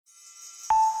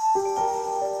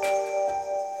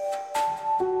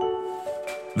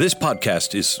This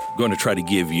podcast is going to try to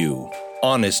give you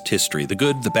honest history, the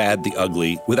good, the bad, the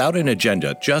ugly, without an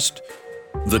agenda, just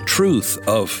the truth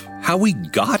of how we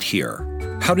got here.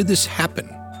 How did this happen?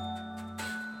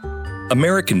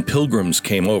 American pilgrims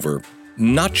came over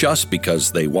not just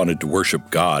because they wanted to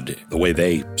worship God the way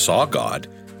they saw God.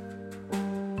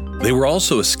 They were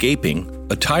also escaping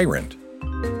a tyrant.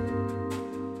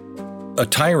 A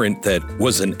tyrant that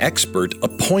was an expert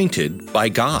appointed by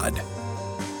God.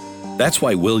 That's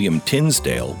why William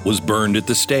Tinsdale was burned at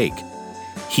the stake.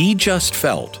 He just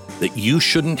felt that you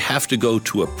shouldn't have to go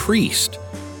to a priest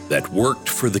that worked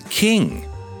for the king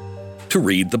to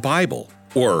read the Bible,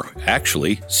 or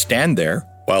actually stand there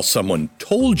while someone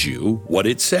told you what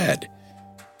it said.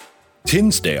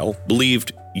 Tinsdale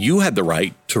believed you had the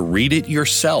right to read it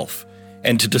yourself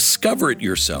and to discover it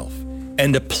yourself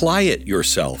and apply it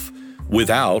yourself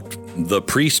without the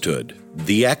priesthood,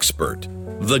 the expert,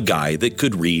 the guy that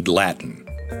could read Latin.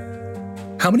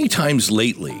 How many times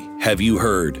lately have you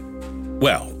heard,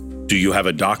 well, do you have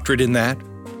a doctorate in that?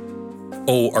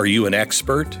 Oh, are you an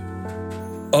expert?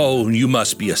 Oh, you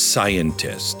must be a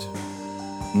scientist.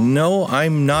 No,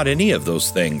 I'm not any of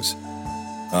those things.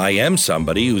 I am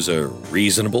somebody who's a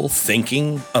reasonable,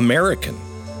 thinking American.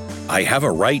 I have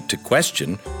a right to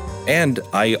question, and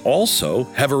I also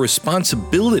have a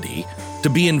responsibility to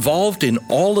be involved in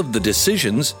all of the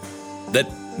decisions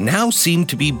that now seem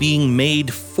to be being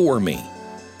made for me.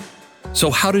 So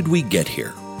how did we get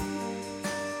here?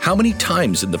 How many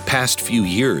times in the past few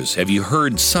years have you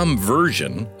heard some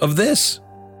version of this?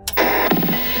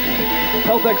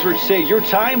 Health experts say your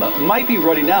time might be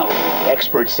running out.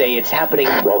 Experts say it's happening.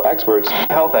 Well,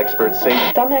 health experts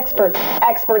say... Some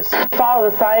experts follow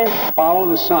the science. Follow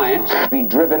the science. Be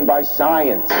driven by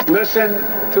science. Listen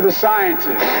to the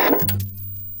scientists.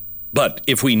 But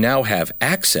if we now have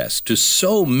access to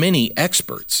so many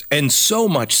experts and so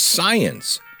much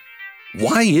science,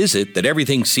 why is it that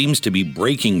everything seems to be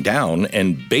breaking down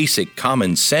and basic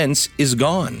common sense is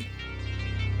gone?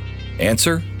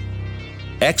 Answer: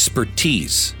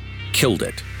 expertise killed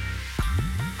it.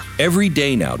 Every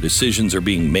day now, decisions are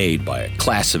being made by a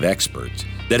class of experts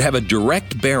that have a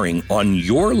direct bearing on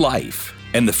your life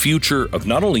and the future of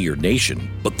not only your nation,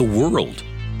 but the world.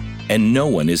 And no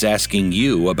one is asking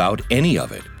you about any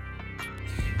of it.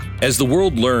 As the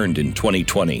world learned in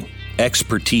 2020,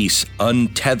 expertise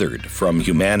untethered from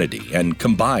humanity and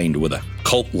combined with a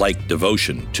cult-like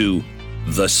devotion to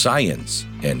the science,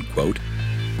 end quote,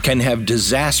 can have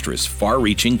disastrous,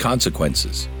 far-reaching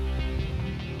consequences.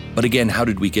 But again, how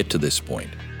did we get to this point?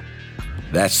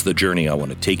 That's the journey I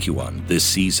want to take you on this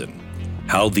season.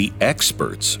 How the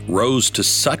experts rose to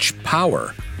such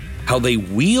power, how they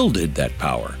wielded that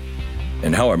power,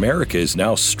 and how America is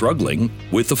now struggling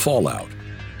with the fallout.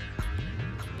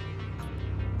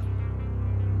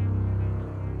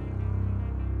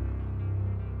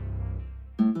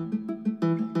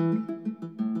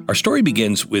 Our story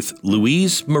begins with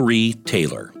Louise Marie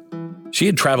Taylor. She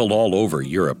had traveled all over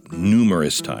Europe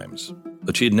numerous times,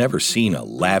 but she had never seen a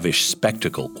lavish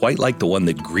spectacle quite like the one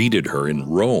that greeted her in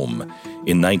Rome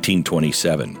in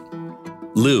 1927.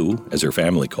 Lou, as her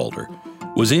family called her,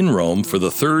 was in Rome for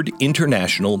the Third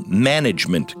International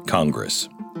Management Congress.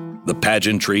 The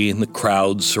pageantry and the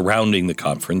crowds surrounding the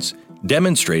conference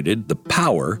demonstrated the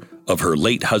power of her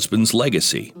late husband's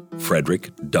legacy, Frederick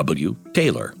W.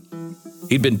 Taylor.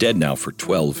 He'd been dead now for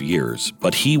 12 years,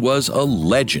 but he was a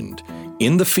legend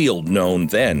in the field known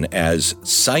then as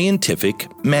scientific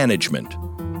management,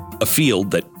 a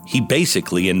field that he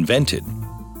basically invented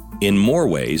in more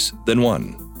ways than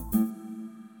one.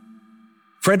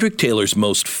 Frederick Taylor's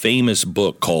most famous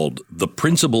book, called The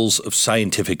Principles of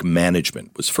Scientific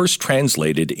Management, was first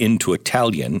translated into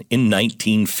Italian in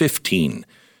 1915,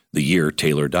 the year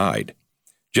Taylor died.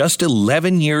 Just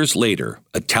 11 years later,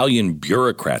 Italian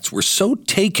bureaucrats were so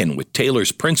taken with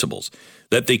Taylor's principles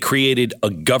that they created a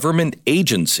government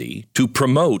agency to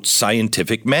promote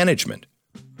scientific management.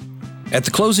 At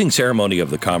the closing ceremony of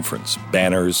the conference,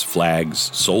 banners, flags,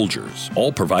 soldiers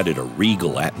all provided a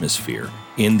regal atmosphere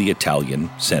in the Italian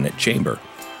Senate chamber.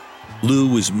 Lou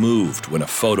was moved when a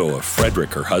photo of Frederick,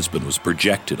 her husband, was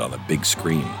projected on a big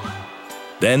screen.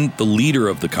 Then the leader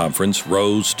of the conference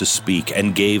rose to speak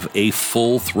and gave a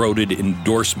full-throated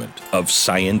endorsement of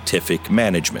scientific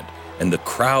management, and the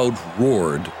crowd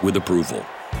roared with approval.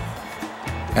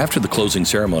 After the closing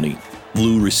ceremony,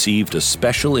 Lou received a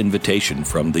special invitation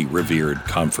from the revered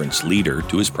conference leader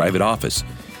to his private office.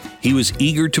 He was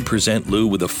eager to present Lou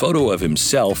with a photo of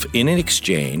himself in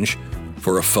exchange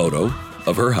for a photo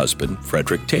of her husband,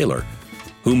 Frederick Taylor.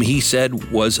 whom he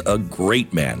said was a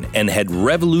great man and had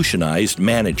revolutionized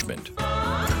management.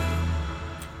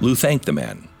 Lou thanked the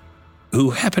man,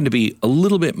 who happened to be a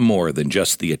little bit more than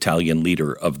just the Italian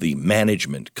leader of the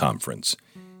management conference.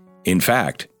 In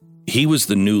fact, he was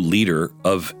the new leader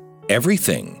of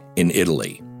everything in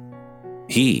Italy.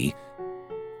 He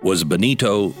was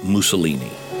Benito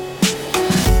Mussolini.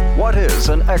 What is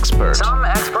an expert? Some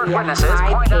expert witnesses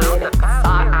point out that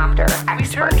After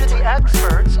expert.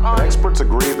 Experts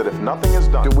agree that if nothing is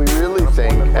done... Do we really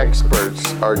think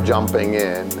experts are jumping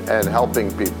in and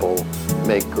helping people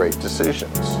make great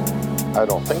decisions? I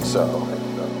don't think so.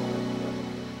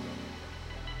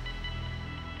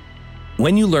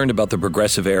 When you learned about the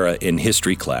Progressive Era in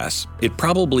history class, it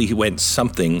probably went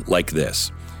something like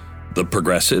this. The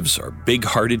Progressives are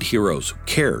big-hearted heroes who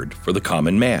cared for the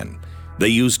common man. They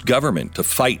used government to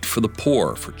fight for the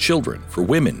poor, for children, for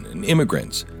women and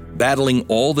immigrants, battling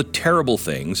all the terrible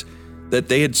things that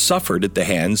they had suffered at the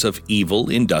hands of evil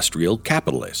industrial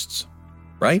capitalists.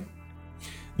 Right?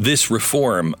 This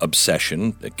reform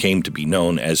obsession that came to be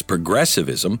known as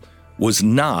progressivism was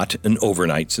not an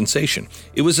overnight sensation.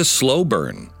 It was a slow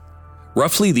burn.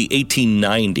 Roughly the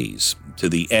 1890s to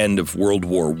the end of World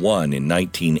War I in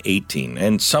 1918,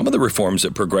 and some of the reforms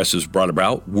that progressives brought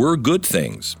about were good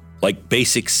things, like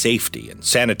basic safety and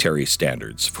sanitary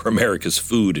standards for America's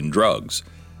food and drugs.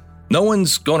 No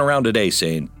one's going around today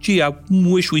saying, gee, I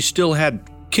wish we still had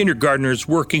kindergartners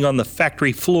working on the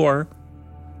factory floor.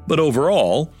 But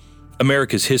overall,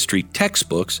 America's history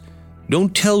textbooks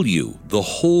don't tell you the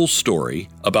whole story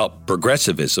about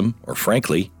progressivism, or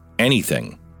frankly,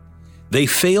 anything. They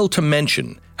fail to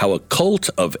mention how a cult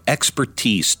of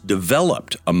expertise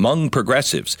developed among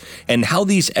progressives and how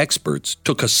these experts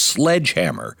took a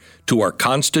sledgehammer to our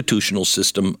constitutional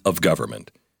system of government.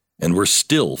 And we're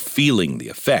still feeling the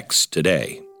effects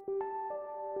today.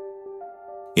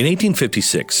 In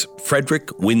 1856,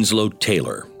 Frederick Winslow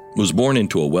Taylor was born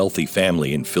into a wealthy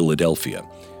family in Philadelphia.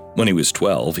 When he was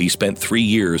 12, he spent 3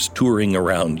 years touring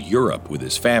around Europe with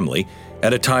his family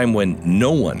at a time when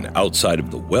no one outside of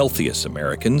the wealthiest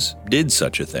Americans did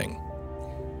such a thing.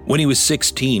 When he was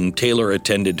 16, Taylor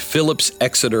attended Phillips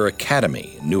Exeter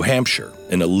Academy in New Hampshire,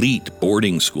 an elite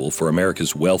boarding school for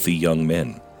America's wealthy young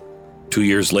men. 2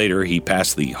 years later, he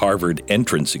passed the Harvard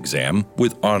entrance exam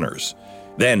with honors,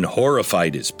 then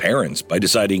horrified his parents by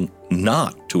deciding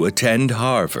not to attend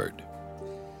Harvard.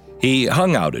 He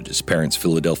hung out at his parents'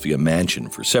 Philadelphia mansion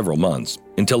for several months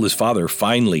until his father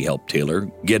finally helped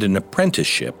Taylor get an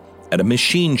apprenticeship at a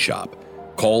machine shop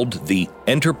called the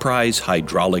Enterprise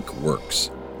Hydraulic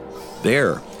Works.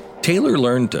 There, Taylor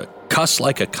learned to cuss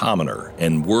like a commoner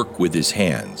and work with his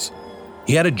hands.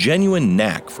 He had a genuine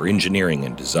knack for engineering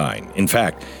and design. In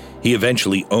fact, he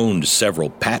eventually owned several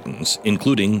patents,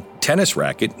 including tennis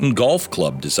racket and golf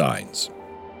club designs.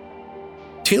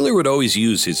 Taylor would always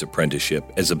use his apprenticeship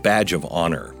as a badge of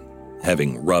honor.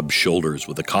 Having rubbed shoulders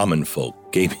with the common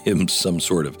folk gave him some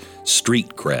sort of street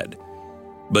cred.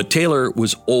 But Taylor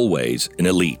was always an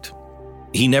elite.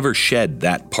 He never shed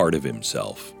that part of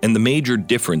himself, and the major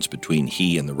difference between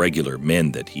he and the regular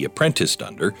men that he apprenticed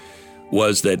under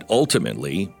was that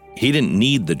ultimately he didn't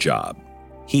need the job.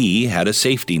 He had a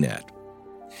safety net.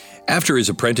 After his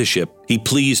apprenticeship, he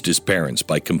pleased his parents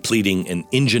by completing an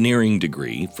engineering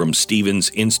degree from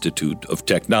Stevens Institute of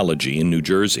Technology in New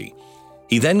Jersey.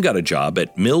 He then got a job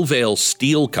at Millvale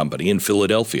Steel Company in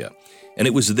Philadelphia, and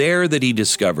it was there that he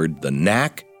discovered the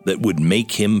knack that would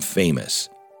make him famous.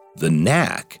 The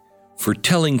knack for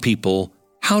telling people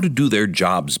how to do their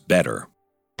jobs better.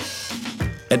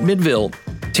 At Midville,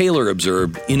 Taylor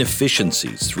observed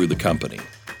inefficiencies through the company,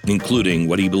 including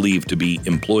what he believed to be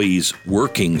employees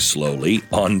working slowly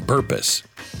on purpose.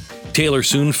 Taylor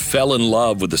soon fell in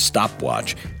love with the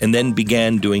stopwatch and then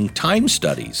began doing time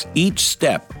studies each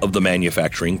step of the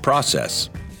manufacturing process.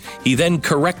 He then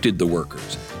corrected the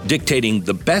workers, dictating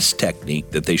the best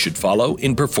technique that they should follow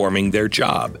in performing their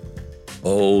job.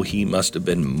 Oh, he must have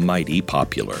been mighty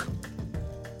popular.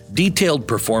 Detailed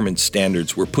performance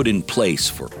standards were put in place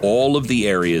for all of the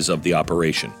areas of the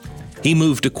operation. He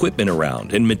moved equipment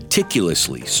around and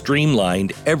meticulously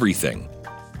streamlined everything.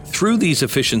 Through these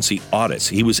efficiency audits,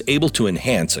 he was able to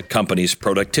enhance a company's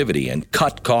productivity and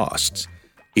cut costs.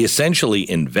 He essentially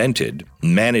invented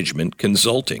management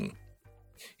consulting.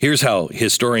 Here's how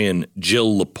historian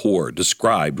Jill Lepore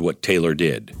described what Taylor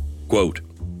did. Quote,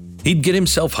 "He'd get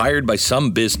himself hired by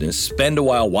some business, spend a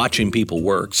while watching people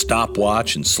work,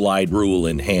 stopwatch and slide rule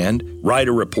in hand, write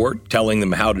a report telling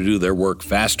them how to do their work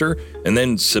faster, and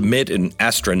then submit an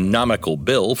astronomical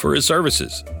bill for his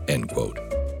services." End quote.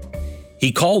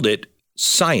 He called it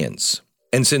science.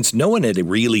 And since no one had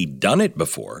really done it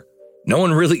before, no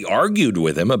one really argued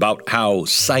with him about how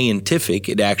scientific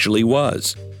it actually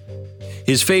was.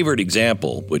 His favorite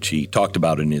example, which he talked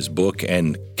about in his book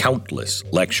and countless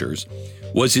lectures,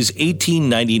 was his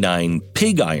 1899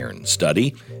 pig iron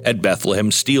study at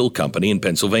Bethlehem Steel Company in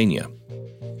Pennsylvania.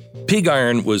 Pig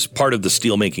iron was part of the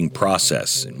steelmaking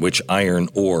process in which iron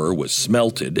ore was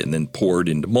smelted and then poured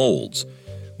into molds.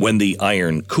 When the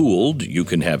iron cooled, you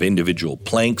can have individual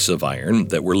planks of iron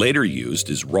that were later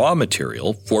used as raw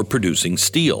material for producing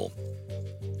steel.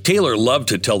 Taylor loved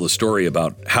to tell the story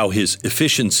about how his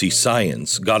efficiency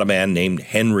science got a man named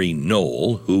Henry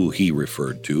Knoll, who he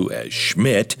referred to as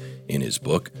Schmidt in his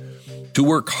book, to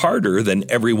work harder than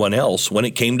everyone else when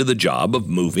it came to the job of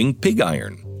moving pig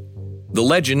iron. The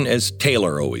legend, as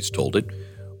Taylor always told it,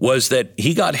 was that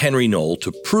he got Henry Knoll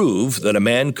to prove that a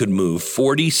man could move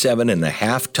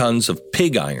 47.5 tons of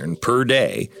pig iron per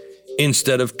day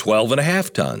instead of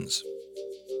 12.5 tons.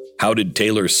 How did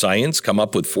Taylor's science come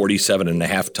up with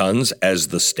 47.5 tons as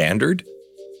the standard?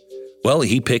 Well,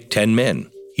 he picked 10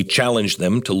 men. He challenged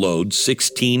them to load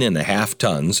 16.5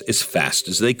 tons as fast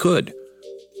as they could.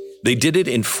 They did it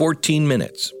in 14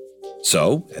 minutes.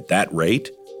 So, at that rate,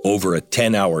 over a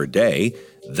 10-hour day,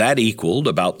 that equaled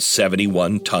about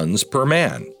 71 tons per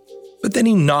man. But then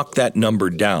he knocked that number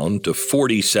down to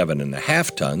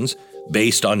 47.5 tons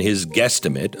based on his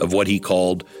guesstimate of what he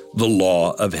called the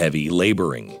law of heavy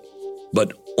laboring.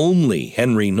 But only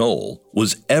Henry Knoll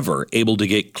was ever able to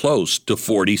get close to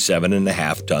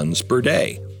 47.5 tons per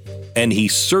day. And he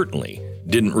certainly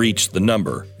didn't reach the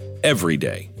number every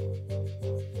day.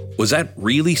 Was that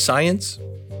really science?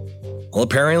 Well,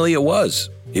 apparently it was,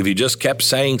 if you just kept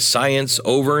saying science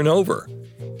over and over,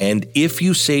 and if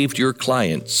you saved your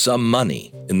client some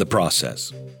money in the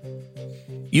process.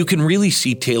 You can really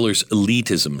see Taylor's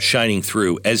elitism shining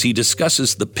through as he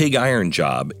discusses the pig iron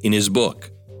job in his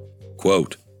book.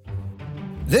 Quote,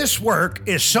 "This work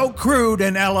is so crude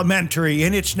and elementary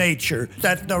in its nature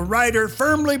that the writer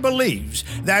firmly believes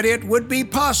that it would be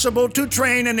possible to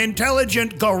train an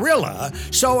intelligent gorilla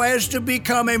so as to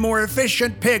become a more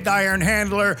efficient pig iron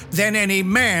handler than any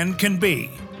man can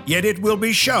be. Yet it will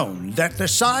be shown that the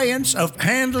science of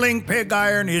handling pig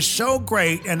iron is so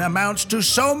great and amounts to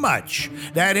so much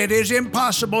that it is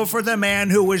impossible for the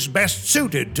man who is best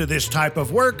suited to this type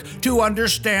of work to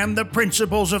understand the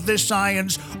principles of this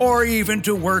science or even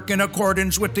to work in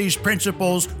accordance with these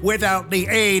principles without the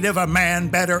aid of a man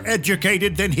better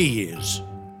educated than he is."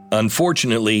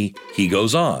 Unfortunately, he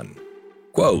goes on,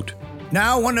 quote,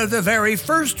 "Now, one of the very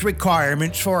first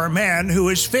requirements for a man who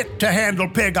is fit to handle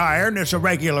pig iron as a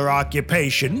regular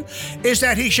occupation is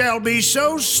that he shall be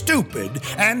so stupid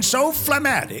and so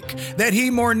phlegmatic that he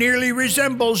more nearly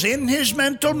resembles in his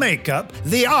mental makeup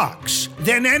the ox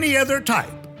than any other type.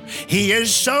 He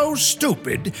is so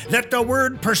stupid that the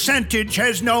word percentage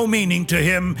has no meaning to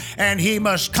him, and he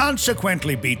must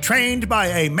consequently be trained by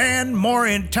a man more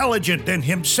intelligent than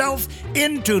himself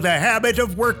into the habit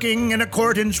of working in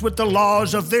accordance with the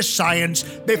laws of this science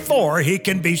before he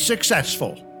can be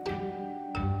successful."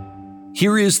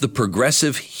 Here is the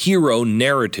progressive hero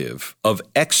narrative of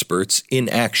experts in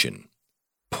action.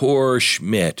 Poor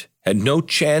Schmidt had no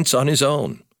chance on his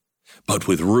own. But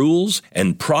with rules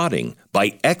and prodding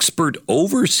by expert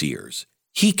overseers,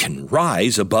 he can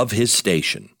rise above his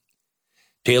station.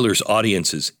 Taylor's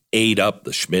audiences ate up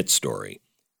the Schmidt story.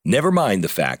 Never mind the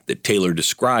fact that Taylor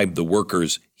described the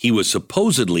workers he was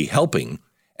supposedly helping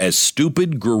as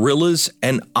stupid gorillas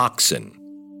and oxen.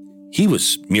 He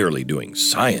was merely doing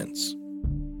science.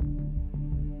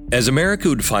 As America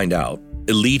would find out,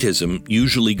 elitism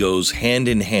usually goes hand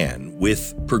in hand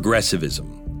with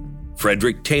progressivism.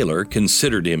 Frederick Taylor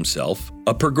considered himself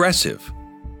a progressive,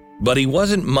 but he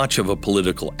wasn't much of a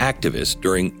political activist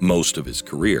during most of his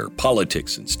career.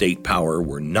 Politics and state power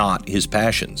were not his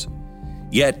passions.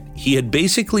 Yet, he had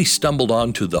basically stumbled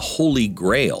onto the holy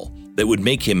grail that would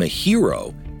make him a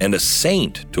hero and a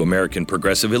saint to American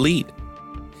progressive elite.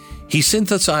 He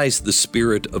synthesized the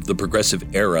spirit of the progressive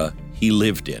era he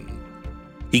lived in.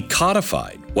 He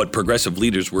codified what progressive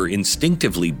leaders were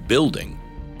instinctively building,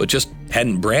 but just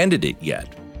hadn't branded it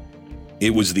yet.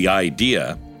 It was the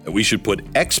idea that we should put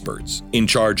experts in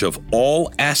charge of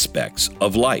all aspects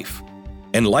of life,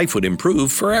 and life would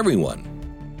improve for everyone.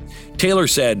 Taylor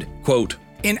said, quote,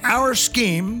 "In our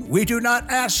scheme, we do not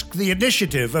ask the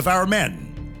initiative of our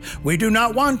men. We do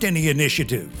not want any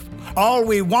initiative. All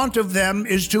we want of them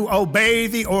is to obey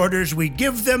the orders we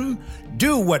give them,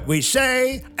 do what we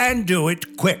say, and do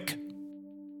it quick."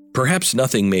 Perhaps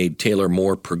nothing made Taylor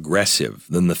more progressive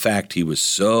than the fact he was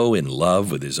so in love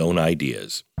with his own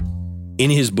ideas. In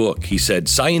his book, he said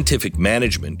scientific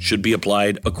management should be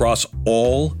applied across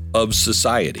all of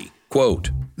society. Quote,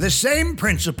 "The same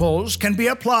principles can be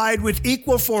applied with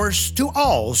equal force to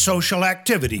all social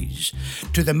activities,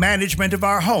 to the management of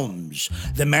our homes,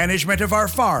 the management of our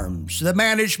farms, the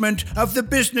management of the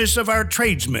business of our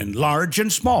tradesmen, large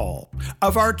and small,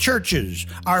 of our churches,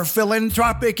 our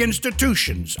philanthropic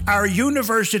institutions, our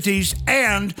universities,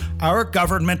 and our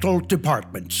governmental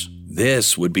departments."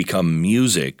 This would become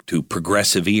music to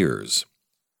progressive ears.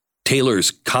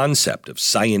 Taylor's concept of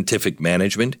scientific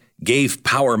management gave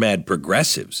power-mad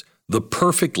progressives the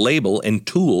perfect label and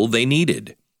tool they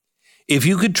needed. If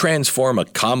you could transform a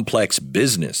complex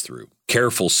business through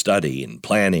careful study and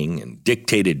planning and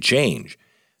dictated change,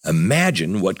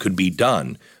 imagine what could be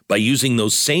done by using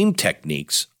those same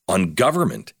techniques on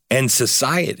government and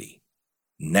society.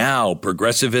 Now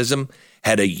progressivism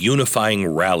had a unifying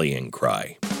rallying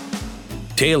cry.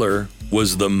 Taylor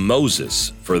was the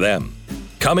Moses for them,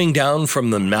 coming down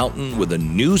from the mountain with a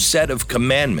new set of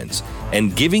commandments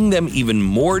and giving them even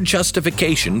more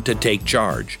justification to take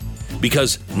charge.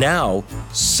 Because now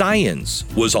science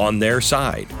was on their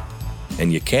side.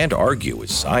 And you can't argue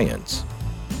with science.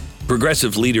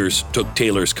 Progressive leaders took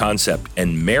Taylor's concept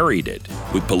and married it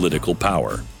with political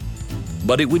power.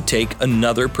 But it would take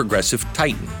another progressive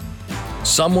titan,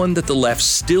 someone that the left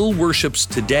still worships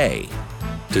today,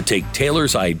 to take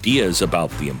Taylor's ideas about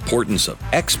the importance of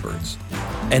experts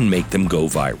and make them go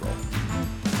viral.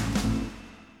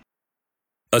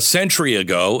 A century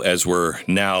ago, as we're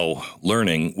now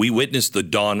learning, we witnessed the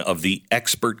dawn of the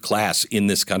expert class in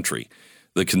this country.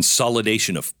 The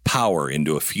consolidation of power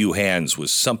into a few hands was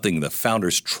something the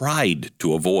founders tried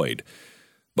to avoid.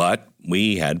 But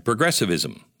we had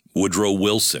progressivism. Woodrow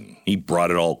Wilson, he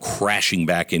brought it all crashing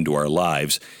back into our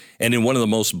lives. And in one of the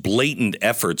most blatant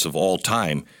efforts of all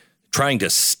time, trying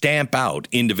to stamp out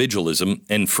individualism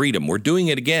and freedom, we're doing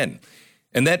it again.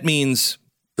 And that means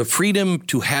the freedom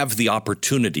to have the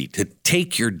opportunity to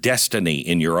take your destiny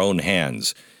in your own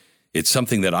hands. It's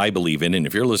something that I believe in, and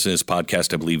if you're listening to this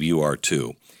podcast, I believe you are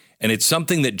too. And it's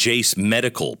something that Jace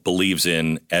Medical believes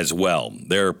in as well.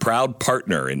 They're a proud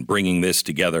partner in bringing this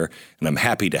together, and I'm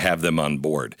happy to have them on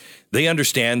board. They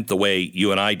understand the way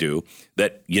you and I do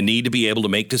that you need to be able to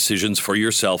make decisions for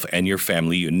yourself and your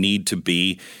family. You need to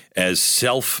be as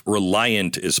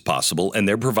self-reliant as possible, and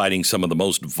they're providing some of the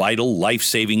most vital,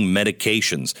 life-saving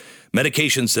medications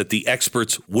that the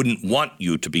experts wouldn't want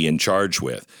you to be in charge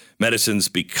with. Medicines,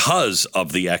 because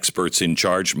of the experts in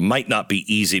charge, might not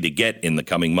be easy to get in the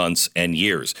coming months and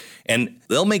years. And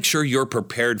they'll make sure you're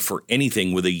prepared for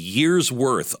anything with a year's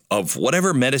worth of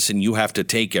whatever medicine you have to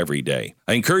take every day.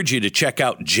 I encourage you to check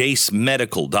out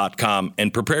jacemedical.com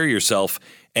and prepare yourself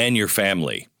and your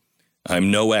family.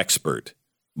 I'm no expert,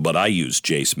 but I use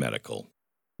Jace Medical.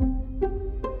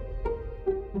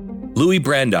 Louis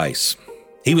Brandeis.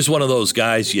 He was one of those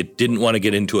guys you didn't want to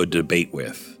get into a debate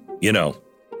with. You know,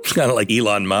 kind of like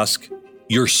Elon Musk.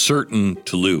 You're certain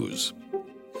to lose.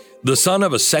 The son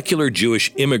of a secular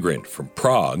Jewish immigrant from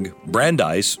Prague,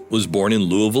 Brandeis was born in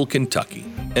Louisville, Kentucky,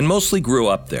 and mostly grew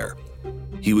up there.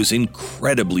 He was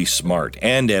incredibly smart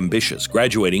and ambitious,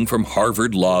 graduating from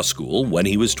Harvard Law School when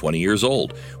he was 20 years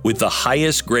old, with the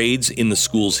highest grades in the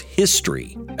school's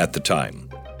history at the time.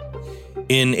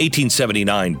 In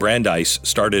 1879, Brandeis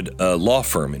started a law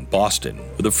firm in Boston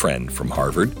with a friend from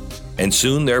Harvard, and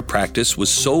soon their practice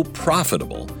was so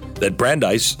profitable that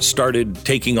Brandeis started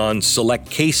taking on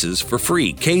select cases for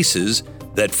free, cases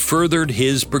that furthered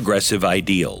his progressive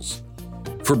ideals.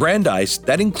 For Brandeis,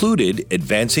 that included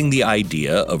advancing the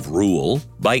idea of rule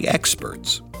by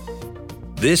experts.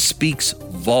 This speaks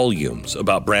volumes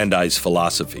about Brandeis'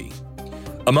 philosophy.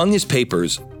 Among his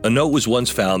papers, a note was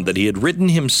once found that he had written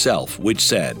himself, which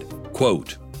said,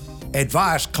 quote,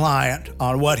 "Advise client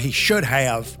on what he should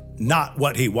have, not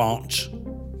what he wants."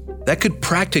 That could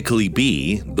practically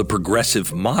be the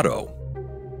progressive motto.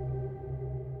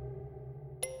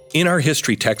 In our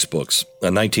history textbooks,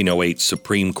 a 1908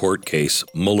 Supreme Court case,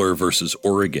 Mueller versus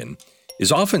Oregon,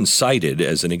 is often cited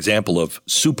as an example of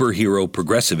superhero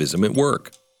progressivism at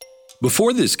work.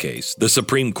 Before this case, the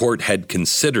Supreme Court had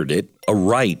considered it a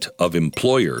right of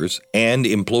employers and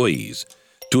employees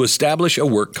to establish a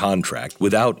work contract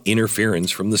without interference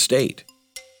from the state.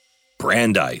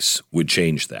 Brandeis would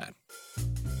change that.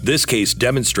 This case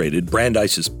demonstrated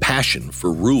Brandeis' passion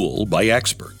for rule by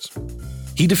experts.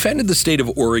 He defended the state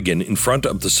of Oregon in front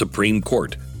of the Supreme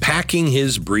Court, packing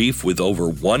his brief with over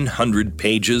 100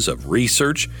 pages of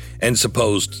research and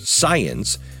supposed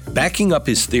science, backing up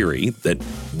his theory that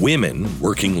women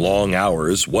working long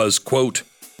hours was, quote,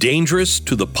 dangerous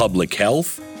to the public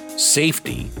health,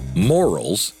 safety,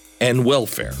 morals, and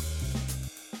welfare.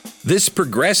 This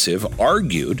progressive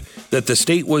argued that the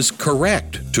state was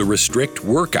correct to restrict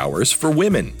work hours for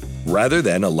women, rather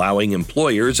than allowing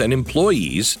employers and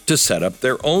employees to set up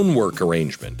their own work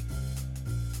arrangement.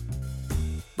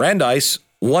 Brandeis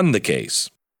won the case,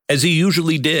 as he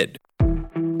usually did,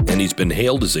 and he's been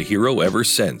hailed as a hero ever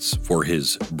since for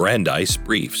his Brandeis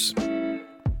briefs.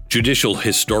 Judicial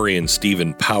historian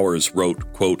Stephen Powers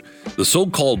wrote, quote, "The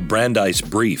so-called Brandeis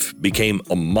brief became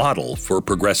a model for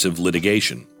progressive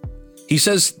litigation." He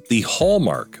says the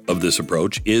hallmark of this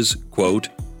approach is, quote,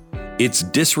 its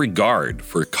disregard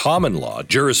for common law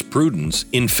jurisprudence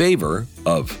in favor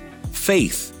of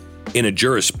faith in a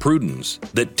jurisprudence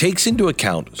that takes into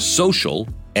account social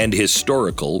and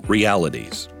historical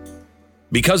realities.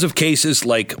 Because of cases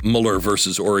like Mueller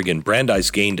versus Oregon,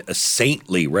 Brandeis gained a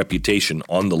saintly reputation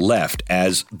on the left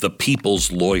as the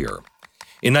people's lawyer.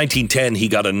 In 1910, he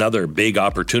got another big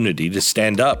opportunity to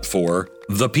stand up for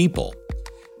the people,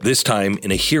 this time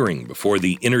in a hearing before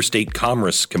the Interstate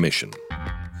Commerce Commission.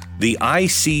 The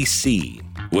ICC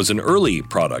was an early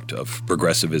product of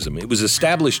progressivism. It was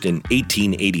established in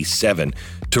 1887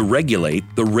 to regulate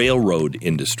the railroad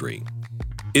industry.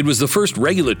 It was the first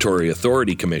regulatory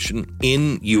authority commission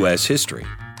in U.S. history.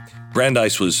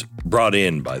 Brandeis was brought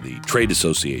in by the Trade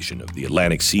Association of the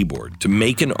Atlantic Seaboard to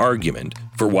make an argument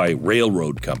for why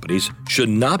railroad companies should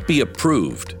not be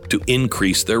approved to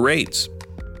increase their rates.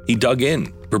 He dug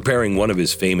in, preparing one of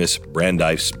his famous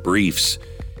Brandeis briefs,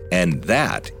 and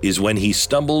that is when he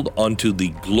stumbled onto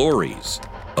the glories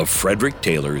of Frederick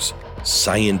Taylor's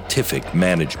scientific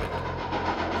management.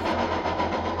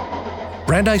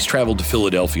 Brandeis traveled to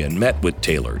Philadelphia and met with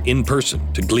Taylor in person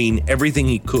to glean everything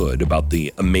he could about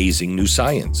the amazing new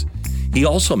science. He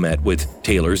also met with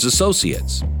Taylor's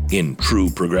associates. In true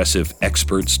progressive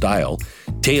expert style,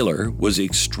 Taylor was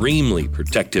extremely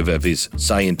protective of his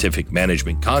scientific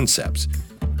management concepts.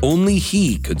 Only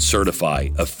he could certify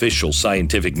official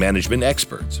scientific management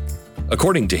experts.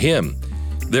 According to him,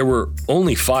 there were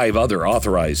only 5 other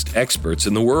authorized experts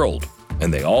in the world,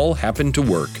 and they all happened to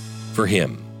work for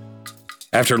him.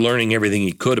 After learning everything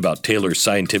he could about Taylor's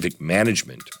scientific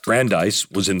management,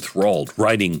 Brandeis was enthralled,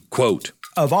 writing, quote,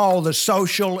 "Of all the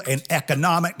social and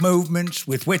economic movements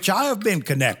with which I have been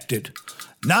connected,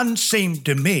 none seemed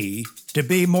to me to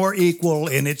be more equal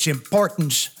in its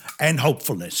importance and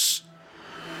hopefulness."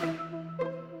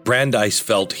 Brandeis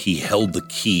felt he held the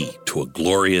key to a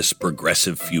glorious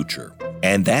progressive future,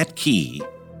 and that key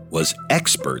was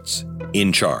experts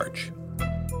in charge.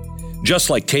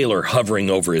 Just like Taylor hovering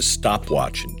over his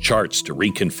stopwatch and charts to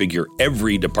reconfigure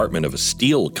every department of a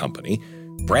steel company,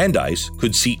 Brandeis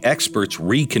could see experts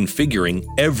reconfiguring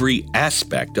every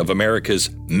aspect of America's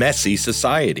messy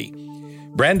society.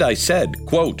 Brandeis said,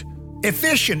 quote,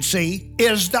 "Efficiency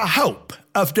is the hope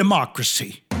of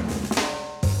democracy."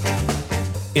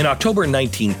 In October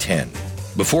 1910,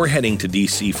 before heading to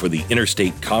D.C. for the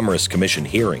Interstate Commerce Commission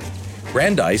hearing,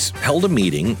 Brandeis held a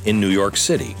meeting in New York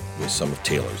City with some of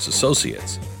Taylor's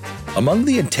associates. Among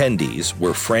the attendees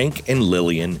were Frank and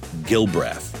Lillian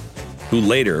Gilbreth, who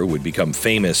later would become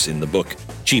famous in the book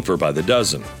Cheaper by the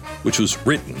Dozen, which was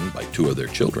written by 2 of their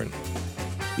children.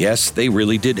 Yes, they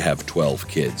really did have 12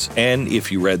 kids, and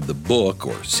if you read the book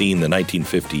or seen the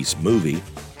 1950s movie,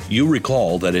 you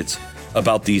recall that it's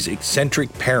about these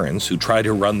eccentric parents who try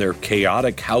to run their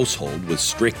chaotic household with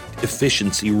strict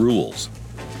efficiency rules.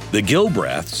 The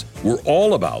Gilbreths were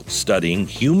all about studying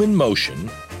human motion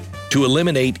to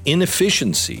eliminate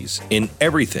inefficiencies in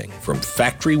everything from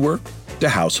factory work to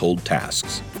household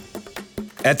tasks.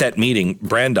 At that meeting,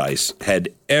 Brandeis had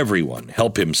everyone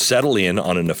help him settle in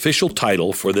on an official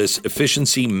title for this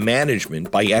efficiency management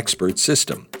by expert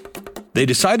system. They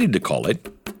decided to call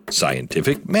it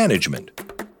scientific management.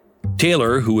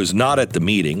 Taylor, who was not at the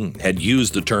meeting, had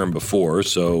used the term before,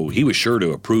 so he was sure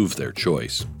to approve their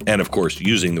choice. And of course,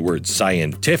 using the word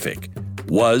scientific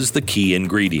was the key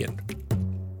ingredient.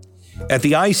 At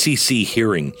the ICC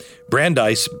hearing,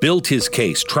 Brandeis built his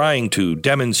case trying to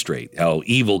demonstrate how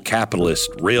evil capitalist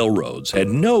railroads had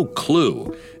no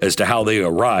clue as to how they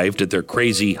arrived at their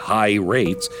crazy high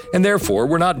rates and therefore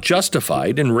were not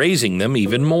justified in raising them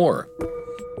even more.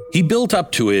 He built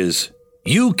up to his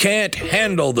 "you can't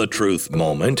handle the truth"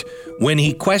 moment when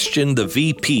he questioned the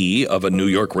VP of a New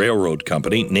York railroad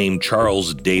company named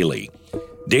Charles Daly.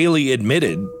 Daly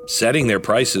admitted setting their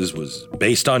prices was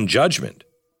based on judgment.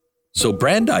 So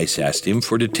Brandeis asked him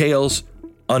for details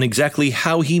on exactly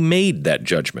how he made that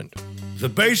judgment. "The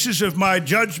basis of my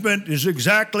judgment is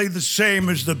exactly the same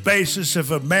as the basis of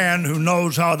a man who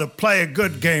knows how to play a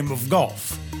good game of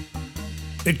golf.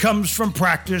 It comes from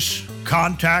practice,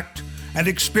 contact, and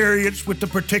experience with the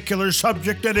particular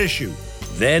subject at issue.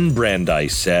 Then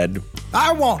Brandeis said,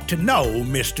 I want to know,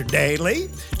 Mr. Daly,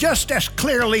 just as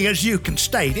clearly as you can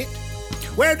state it,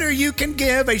 whether you can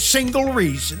give a single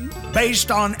reason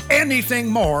based on anything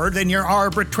more than your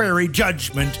arbitrary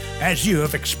judgment as you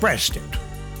have expressed it.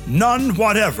 None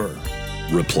whatever,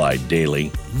 replied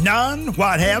Daly. None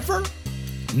whatever?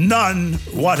 None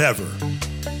whatever.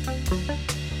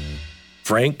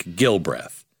 Frank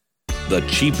Gilbreth, the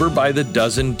cheaper by the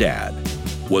dozen dad,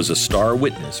 was a star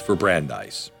witness for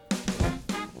Brandeis.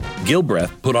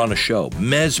 Gilbreth put on a show,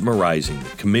 mesmerizing the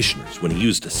commissioners when he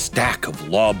used a stack of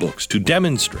law books to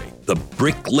demonstrate the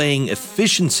bricklaying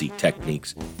efficiency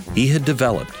techniques he had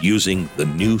developed using the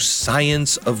new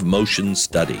science of motion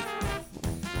study.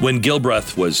 When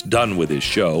Gilbreth was done with his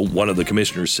show, one of the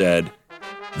commissioners said,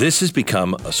 "This has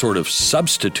become a sort of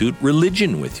substitute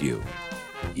religion with you."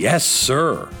 "Yes,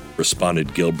 sir,"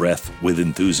 responded Gilbreth with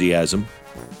enthusiasm.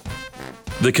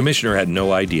 The commissioner had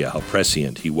no idea how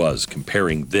prescient he was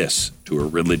comparing this to a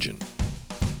religion.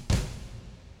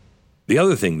 The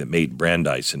other thing that made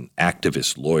Brandeis an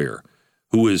activist lawyer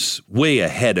who was way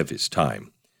ahead of his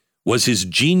time was his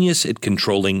genius at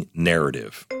controlling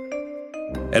narrative.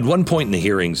 At one point in the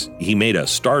hearings, he made a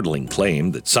startling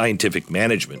claim that scientific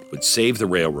management would save the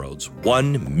railroads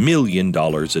 $1 million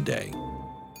a day.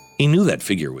 He knew that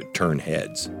figure would turn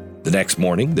heads. The next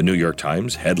morning, the New York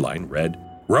Times headline read,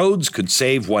 "Roads could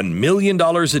save $1 million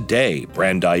a day,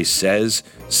 Brandeis says.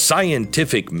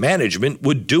 Scientific management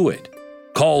would do it.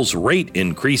 Calls rate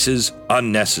increases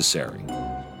unnecessary."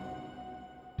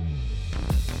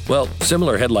 Well,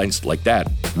 similar headlines like that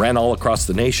ran all across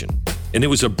the nation, and it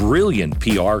was a brilliant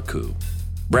PR coup.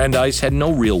 Brandeis had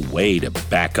no real way to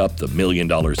back up the $1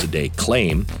 million a day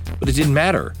claim, but it didn't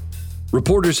matter.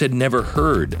 Reporters had never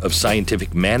heard of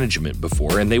scientific management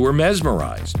before, and they were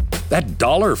mesmerized. That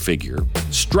dollar figure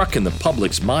struck in the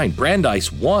public's mind. Brandeis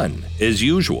won, as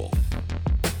usual.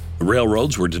 The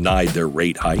railroads were denied their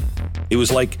rate hike. It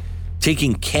was like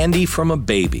taking candy from a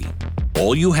baby.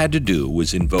 All you had to do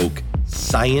was invoke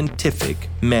scientific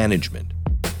management.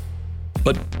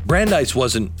 But Brandeis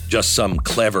wasn't just some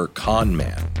clever con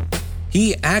man.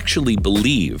 He actually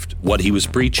believed what he was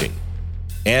preaching.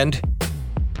 And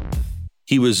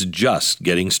he was just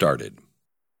getting started.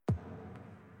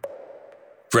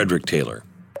 Frederick Taylor.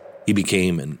 He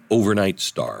became an overnight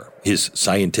star. His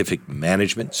scientific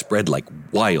management spread like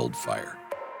wildfire.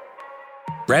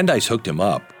 Brandeis hooked him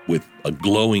up with a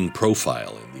glowing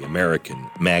profile in the American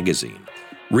magazine,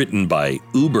 written by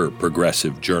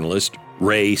uber-progressive journalist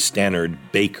Ray Stannard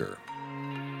Baker.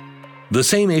 The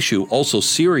same issue also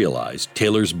serialized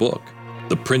Taylor's book,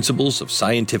 The Principles of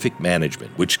Scientific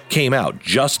Management, which came out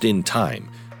just in time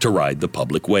to ride the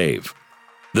public wave.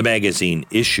 The magazine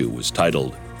issue was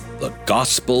titled The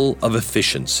Gospel of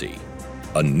Efficiency,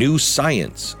 a New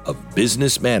Science of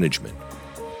Business Management.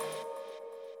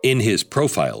 In his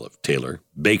profile of Taylor,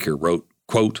 Baker wrote,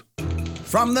 quote,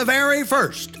 "From the very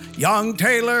first, young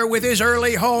Taylor, with his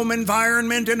early home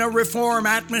environment in a reform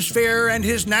atmosphere and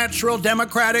his natural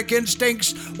democratic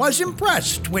instincts, was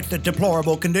impressed with the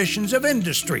deplorable conditions of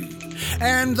industry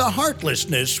and the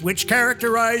heartlessness which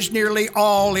characterized nearly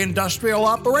all industrial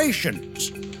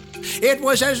operations. It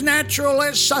was as natural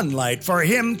as sunlight for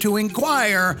him to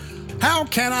inquire, how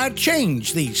can I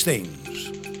change these things?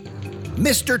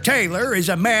 Mr. Taylor is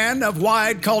a man of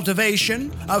wide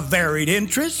cultivation, of varied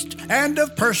interest, and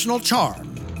of personal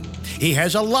charm. He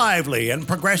has a lively and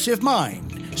progressive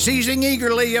mind, seizing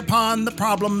eagerly upon the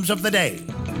problems of the day."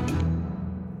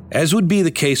 As would be the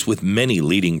case with many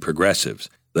leading progressives,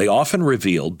 they often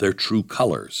revealed their true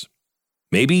colors.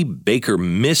 Maybe Baker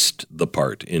missed the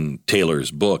part in Taylor's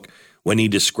book when he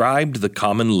described the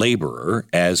common laborer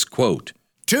as, quote,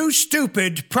 "too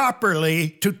stupid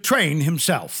properly to train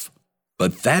himself."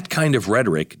 But that kind of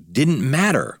rhetoric didn't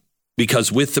matter,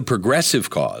 because with the progressive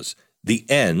cause, the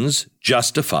ends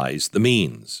justifies the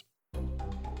means.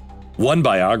 One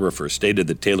biographer stated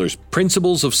that Taylor's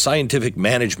Principles of Scientific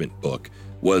Management book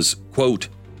was, quote,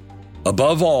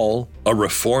 "above all, a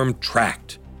reformed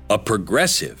tract, a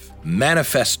progressive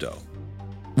manifesto."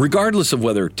 Regardless of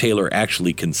whether Taylor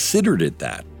actually considered it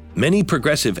that, many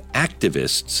progressive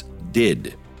activists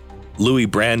did. Louis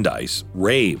Brandeis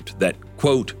raved that,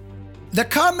 quote, "The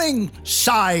coming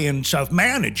science of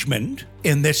management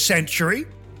in this century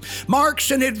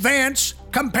marks an advance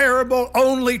comparable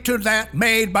only to that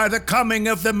made by the coming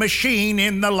of the machine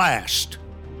in the last."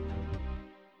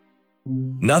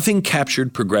 Nothing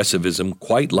captured progressivism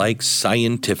quite like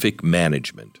scientific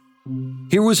management.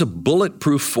 Here was a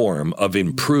bulletproof form of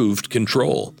improved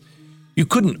control. You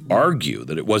couldn't argue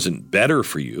that it wasn't better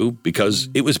for you because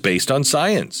it was based on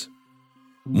science.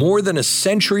 More than a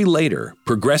century later,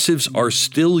 progressives are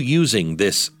still using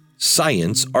this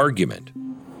science argument.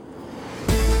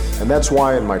 And that's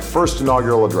why in my first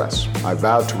inaugural address, I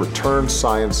vowed to return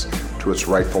science to its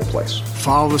rightful place.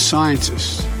 Follow the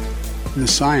scientists and the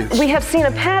science. We have seen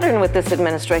a pattern with this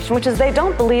administration, which is they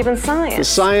don't believe in science. The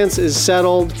science is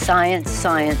settled. Science,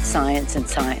 science, science, and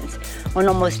science. On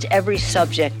almost every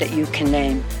subject that you can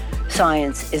name,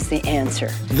 science is the answer.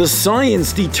 The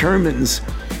science determines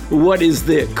what is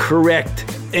the correct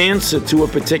answer to a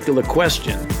particular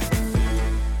question.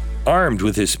 Armed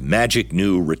with this magic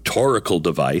new rhetorical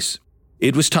device,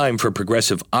 it was time for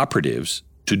progressive operatives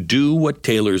to do what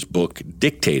Taylor's book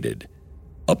dictated: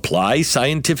 apply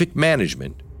scientific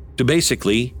management to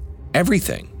basically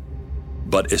everything,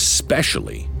 but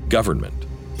especially government.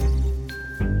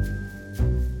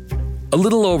 A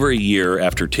little over a year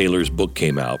after Taylor's book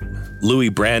came out, Louis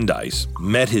Brandeis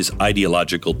met his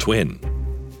ideological twin,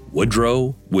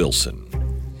 Woodrow Wilson.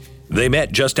 They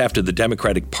met just after the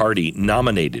Democratic Party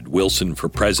nominated Wilson for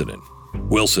president.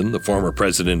 Wilson, the former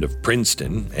president of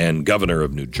Princeton and governor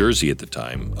of New Jersey at the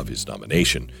time of his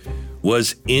nomination,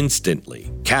 was instantly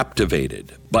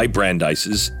captivated by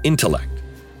Brandeis's intellect.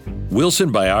 Wilson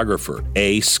biographer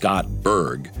A. Scott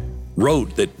Berg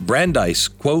wrote that Brandeis,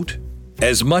 quote,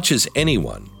 as much as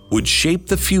anyone, would shape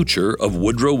the future of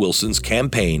Woodrow Wilson's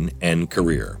campaign and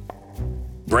career.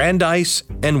 Brandeis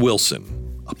and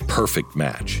Wilson, a perfect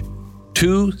match.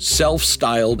 Two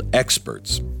self-styled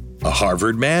experts, a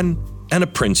Harvard man and a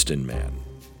Princeton man,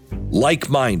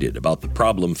 like-minded about the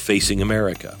problem facing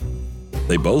America.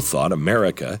 They both thought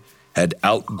America had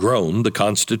outgrown the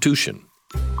Constitution.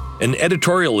 An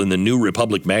editorial in the New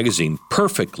Republic magazine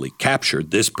perfectly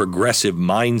captured this progressive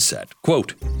mindset.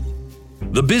 Quote,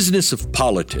 the business of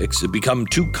politics had become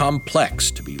too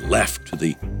complex to be left to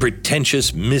the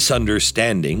pretentious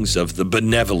misunderstandings of the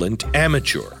benevolent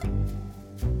amateur.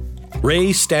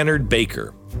 Ray Stannard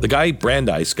Baker, the guy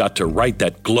Brandeis got to write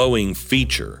that glowing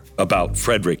feature about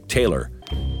Frederick Taylor,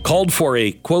 called for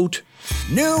a, quote,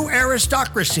 new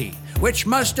aristocracy, which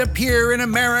must appear in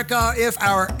America if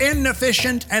our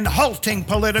inefficient and halting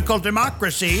political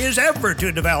democracy is ever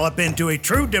to develop into a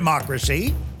true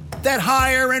democracy. That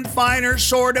higher and finer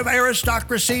sort of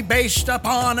aristocracy based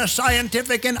upon a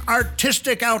scientific and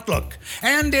artistic outlook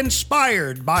and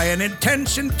inspired by an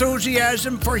intense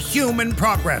enthusiasm for human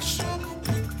progress.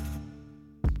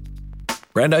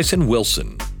 Brandeis and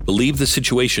Wilson believed the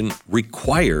situation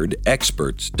required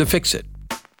experts to fix it.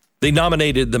 They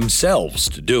nominated themselves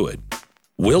to do it.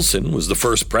 Wilson was the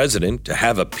first president to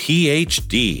have a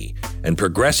PhD, and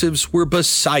progressives were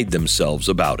beside themselves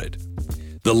about it.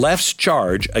 The left's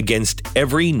charge against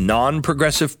every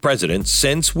non-progressive president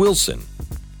since Wilson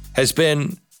has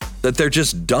been that they're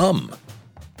just dumb.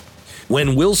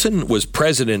 When Wilson was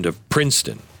president of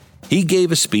Princeton, he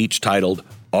gave a speech titled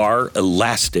Our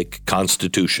Elastic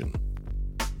Constitution.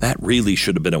 That really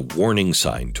should have been a warning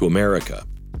sign to America,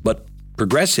 but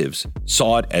progressives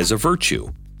saw it as a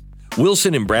virtue.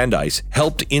 Wilson and Brandeis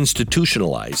helped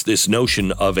institutionalize this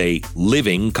notion of a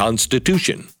living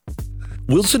constitution.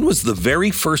 Wilson was the very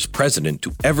first president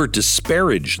to ever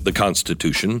disparage the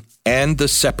Constitution and the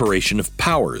separation of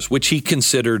powers, which he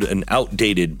considered an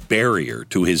outdated barrier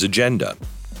to his agenda.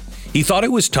 He thought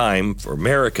it was time for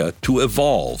America to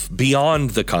evolve beyond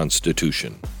the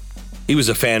Constitution. He was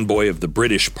a fanboy of the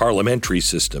British parliamentary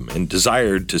system and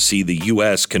desired to see the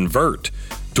U.S. convert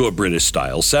to a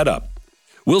British-style setup.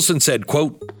 Wilson said,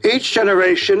 quote, each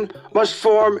generation must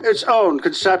form its own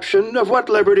conception of what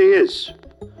liberty is.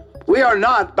 We are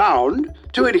not bound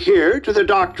to adhere to the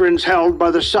doctrines held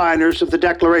by the signers of the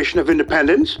Declaration of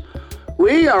Independence.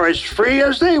 We are as free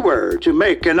as they were to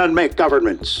make and unmake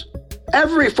governments.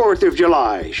 Every 4th of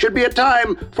July should be a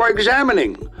time for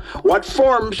examining what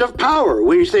forms of power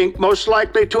we think most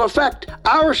likely to affect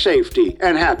our safety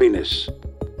and happiness.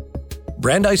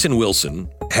 Brandeis and Wilson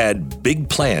had big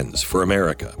plans for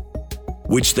America,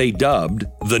 which they dubbed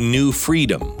the New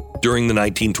Freedom during the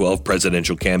 1912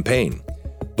 presidential campaign.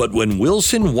 But when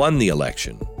Wilson won the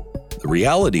election, the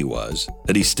reality was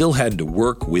that he still had to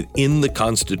work within the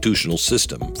constitutional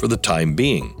system for the time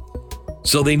being.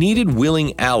 So they needed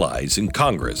willing allies in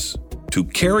Congress to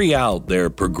carry out their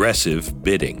progressive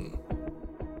bidding.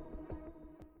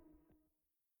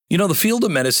 You know, the field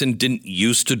of medicine didn't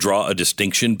used to draw a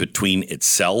distinction between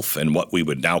itself and what we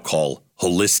would now call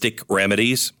holistic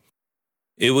remedies.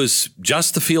 It was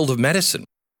just the field of medicine.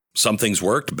 Some things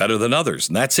worked better than others,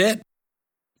 and that's it.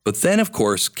 But then, of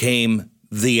course, came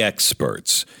the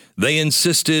experts, They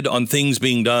insisted on things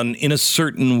being done in a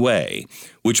certain way,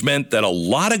 which meant that a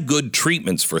lot of good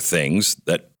treatments for things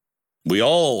that we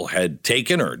all had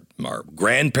taken or our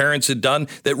grandparents had done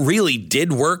that really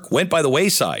did work went by the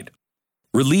wayside.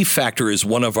 Relief Factor is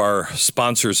one of our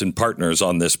sponsors and partners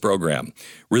on this program.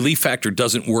 Relief Factor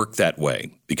doesn't work that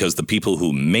way because the people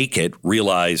who make it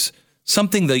realize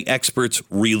something the experts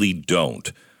really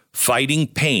don't. Fighting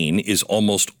pain is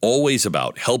almost always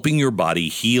about helping your body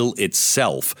heal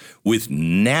itself with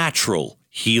natural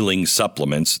healing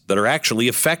supplements that are actually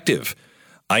effective.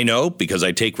 I know because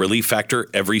I take Relief Factor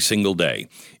every single day.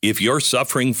 If you're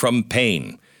suffering from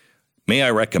pain, may I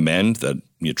recommend that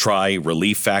you try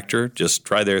Relief Factor? Just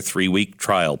try their 3-week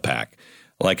trial pack.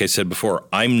 Like I said before,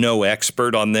 I'm no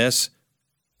expert on this,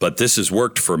 but this has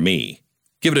worked for me.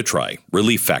 Give it a try,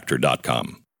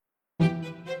 relieffactor.com.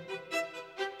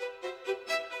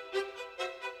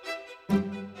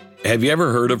 Have you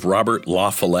ever heard of Robert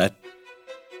La Follette?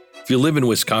 If you live in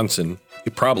Wisconsin,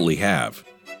 you probably have.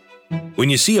 When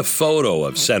you see a photo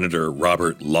of Senator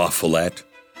Robert La Follette,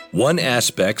 one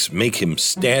aspects make him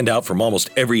stand out from almost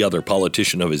every other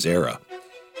politician of his era.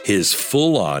 His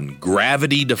full-on,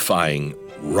 gravity-defying,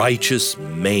 righteous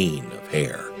mane of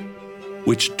hair,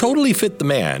 which totally fit the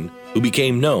man who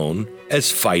became known as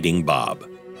Fighting Bob.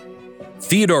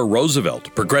 Theodore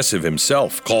Roosevelt, progressive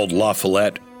himself, called La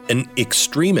Follette an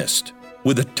extremist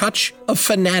with a touch of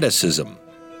fanaticism.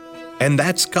 And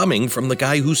that's coming from the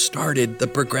guy who started the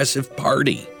Progressive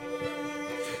Party.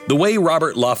 The way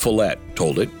Robert La Follette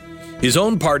told it, his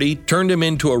own party turned him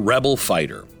into a rebel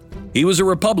fighter. He was a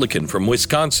Republican from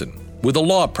Wisconsin with a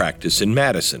law practice in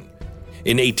Madison.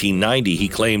 In 1890, he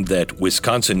claimed that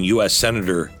Wisconsin U.S.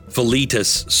 Senator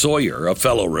Philetus Sawyer, a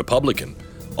fellow Republican,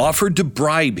 offered to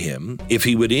bribe him if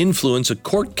he would influence a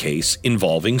court case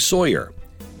involving Sawyer.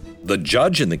 The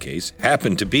judge in the case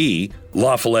happened to be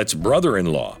La Follette's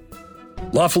brother-in-law.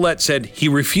 La Follette said he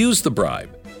refused the bribe,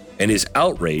 and his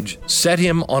outrage set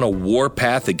him on a war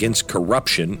path against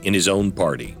corruption in his own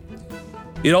party.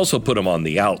 It also put him on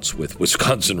the outs with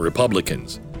Wisconsin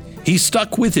Republicans. He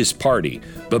stuck with his party,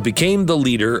 but became the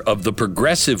leader of the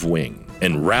progressive wing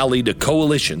and rallied a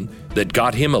coalition that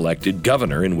got him elected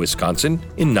governor in Wisconsin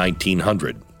in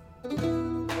 1900.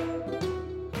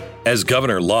 As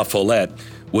governor, La Follette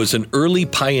was an early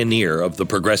pioneer of the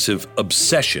progressive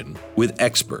obsession with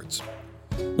experts.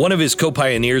 One of his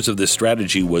co-pioneers of this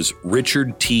strategy was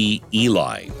Richard T.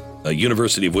 Ely, a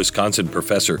University of Wisconsin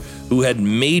professor who had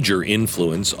major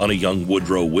influence on a young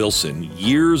Woodrow Wilson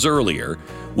years earlier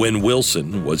when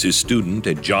Wilson was his student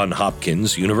at Johns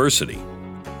Hopkins University.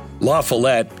 La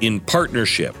Follette, in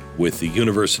partnership with the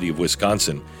University of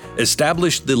Wisconsin,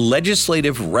 established the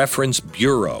Legislative Reference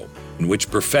Bureau, in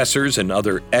which professors and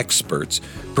other experts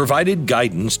provided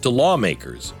guidance to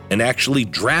lawmakers and actually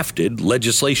drafted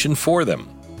legislation for them.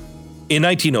 In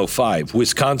 1905,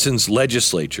 Wisconsin's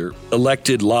legislature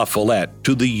elected La Follette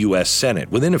to the U.S. Senate.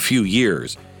 Within a few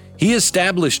years, he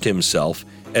established himself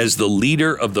as the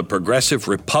leader of the progressive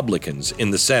Republicans in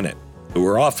the Senate, who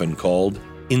were often called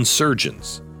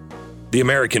insurgents. The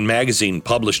American Magazine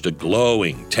published a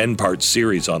glowing 10-part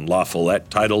series on La Follette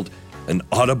titled An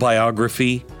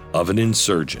Autobiography of an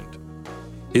Insurgent.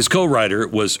 His co-writer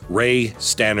was Ray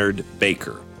Stannard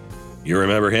Baker. You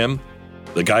remember him?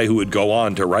 The guy who would go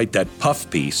on to write that puff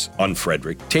piece on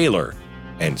Frederick Taylor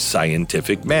and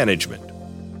scientific management.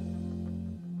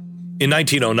 In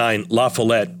 1909, La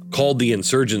Follette called the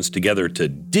insurgents together to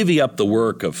divvy up the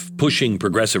work of pushing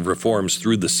progressive reforms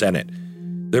through the Senate.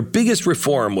 Their biggest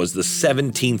reform was the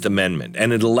 17th Amendment,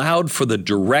 and it allowed for the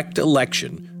direct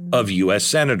election of U.S.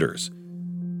 senators.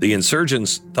 The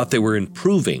insurgents thought they were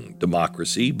improving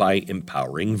democracy by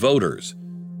empowering voters.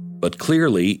 But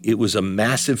clearly, it was a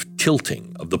massive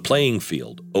tilting of the playing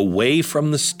field away from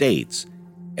the states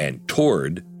and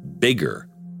toward bigger,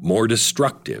 more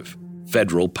destructive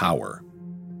federal power.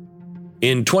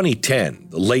 In 2010,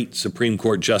 the late Supreme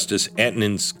Court Justice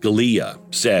Antonin Scalia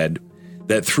said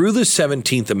that through the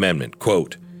 17th Amendment,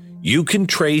 quote, you can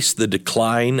trace the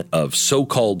decline of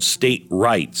so-called state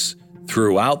rights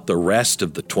throughout the rest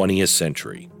of the 20th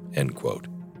century, end quote.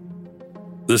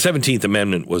 The 17th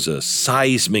Amendment was a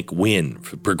seismic win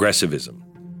for progressivism.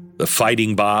 The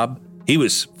Fighting Bob, he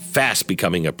was fast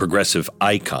becoming a progressive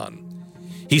icon.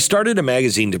 He started a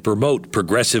magazine to promote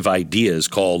progressive ideas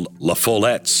called La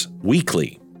Follette's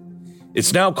Weekly.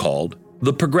 It's now called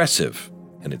The Progressive,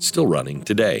 and it's still running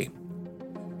today.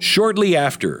 Shortly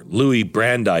after Louis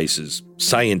Brandeis's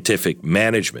scientific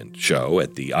management show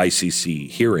at the ICC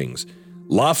hearings,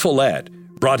 La Follette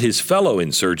brought his fellow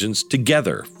insurgents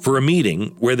together for a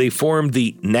meeting where they formed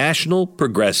the National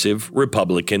Progressive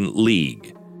Republican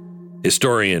League.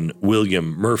 Historian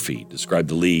William Murphy described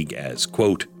the League as,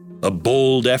 quote, a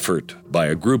bold effort by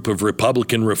a group of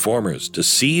Republican reformers to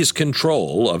seize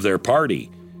control of their party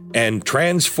and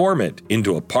transform it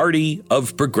into a party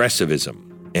of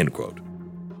progressivism, end quote.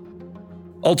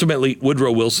 Ultimately,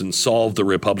 Woodrow Wilson solved the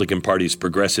Republican Party's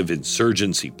progressive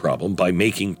insurgency problem by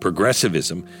making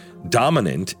progressivism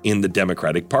dominant in the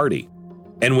Democratic Party.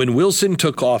 And when Wilson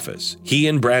took office, he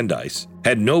and Brandeis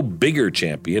had no bigger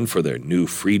champion for their new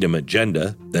freedom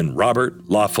agenda than Robert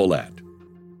La Follette.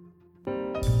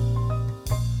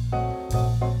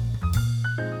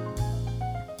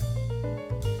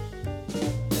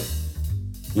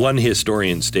 One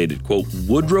historian stated, quote,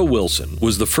 Woodrow Wilson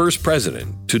was the first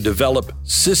president to develop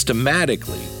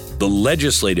systematically the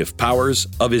legislative powers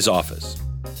of his office.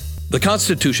 The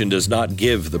Constitution does not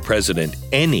give the president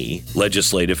any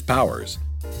legislative powers,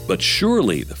 but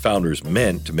surely the founders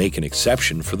meant to make an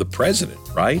exception for the president,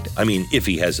 right? I mean, if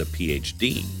he has a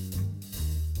PhD.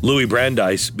 Louis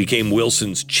Brandeis became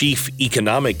Wilson's chief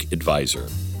economic advisor.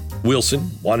 Wilson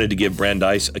wanted to give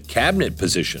Brandeis a cabinet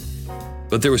position,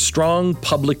 but there was strong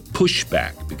public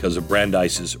pushback because of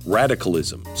Brandeis's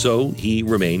radicalism, so he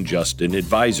remained just an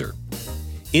advisor.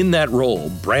 In that role,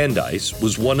 Brandeis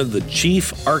was one of the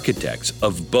chief architects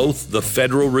of both the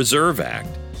Federal Reserve Act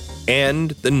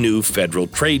and the new Federal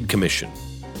Trade Commission.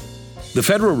 The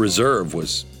Federal Reserve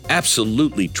was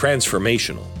absolutely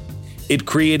transformational. It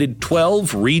created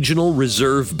 12 regional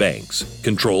reserve banks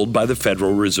controlled by the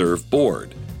Federal Reserve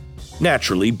Board.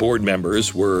 Naturally, board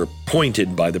members were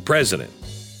appointed by the president.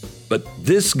 But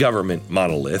this government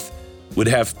monolith would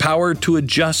have power to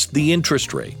adjust the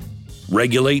interest rate,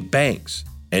 regulate banks,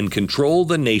 and control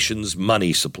the nation's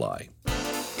money supply.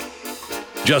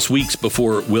 Just weeks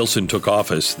before Wilson took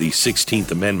office, the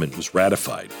 16th Amendment was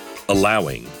ratified,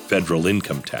 allowing federal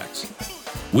income tax.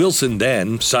 Wilson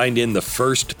then signed in the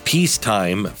first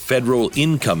peacetime federal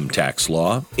income tax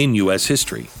law in U.S.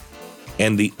 history,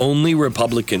 and the only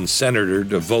Republican senator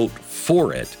to vote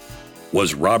for it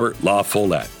was Robert La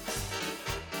Follette.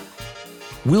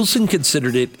 Wilson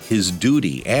considered it his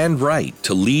duty and right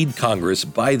to lead Congress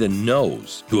by the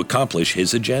nose to accomplish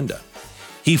his agenda.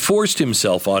 He forced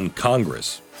himself on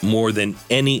Congress more than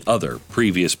any other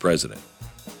previous president.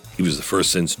 He was the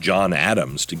first since John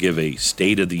Adams to give a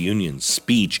State of the Union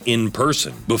speech in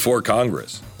person before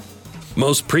Congress.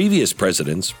 Most previous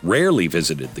presidents rarely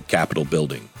visited the Capitol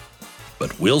building,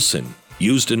 but Wilson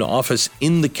used an office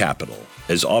in the Capitol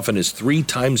as often as 3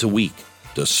 times a week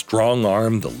to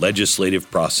strong-arm the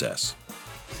legislative process.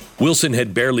 Wilson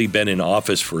had barely been in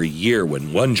office for a year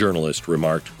when one journalist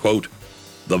remarked, quote,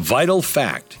 the vital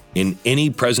fact in any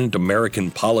present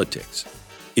American politics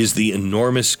is the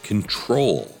enormous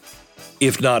control,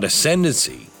 if not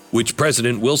ascendancy, which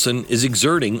President Wilson is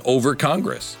exerting over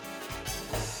Congress.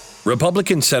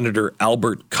 Republican Senator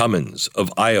Albert Cummins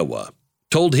of Iowa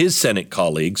told his Senate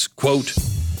colleagues, quote,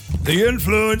 the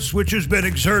influence which has been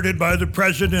exerted by the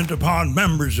President upon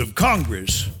members of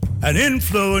Congress, an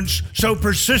influence so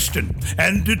persistent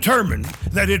and determined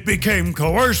that it became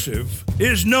coercive,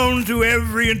 is known to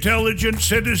every intelligent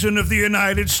citizen of the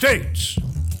United States.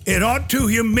 It ought to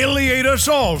humiliate us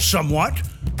all somewhat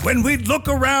when we look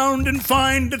around and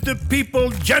find that the people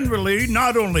generally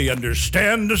not only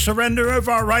understand the surrender of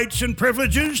our rights and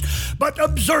privileges, but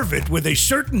observe it with a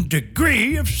certain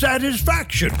degree of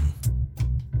satisfaction.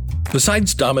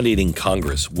 Besides dominating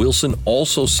Congress, Wilson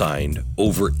also signed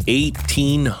over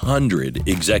 1,800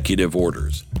 executive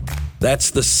orders. That's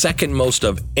the second most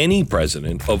of any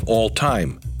president of all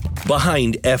time,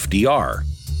 behind FDR.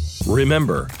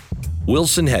 Remember,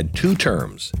 Wilson had 2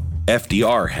 terms,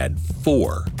 FDR had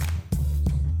 4.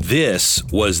 This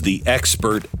was the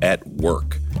expert at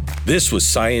work. This was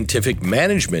scientific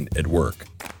management at work.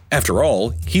 After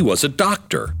all, he was a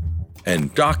doctor,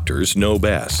 and doctors know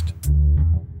best.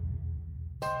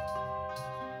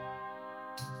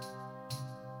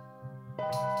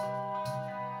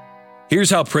 Here's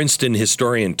how Princeton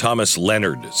historian Thomas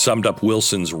Leonard summed up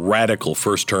Wilson's radical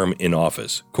first term in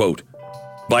office. Quote,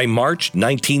 by March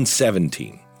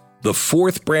 1917, the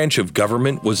 4th branch of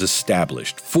government was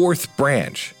established. 4th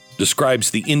branch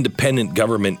describes the independent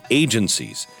government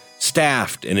agencies,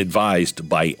 staffed and advised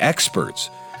by experts,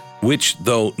 which,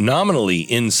 though nominally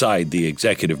inside the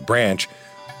executive branch,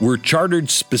 were chartered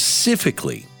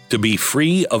specifically to be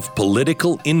free of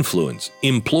political influence,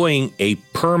 employing a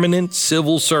permanent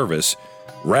civil service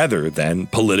rather than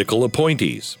political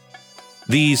appointees.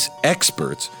 These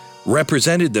experts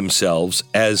represented themselves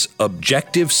as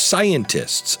objective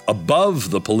scientists above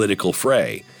the political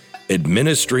fray,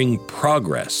 administering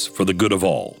progress for the good of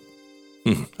all.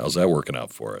 How's that working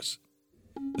out for us?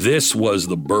 This was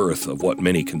the birth of what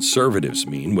many conservatives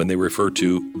mean when they refer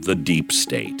to the deep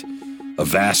state, a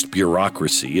vast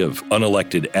bureaucracy of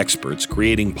unelected experts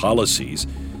creating policies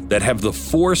that have the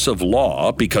force of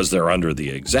law because they're under the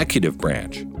executive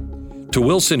branch. To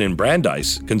Wilson and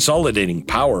Brandeis, consolidating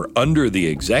power under the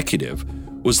executive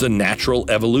was the natural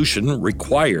evolution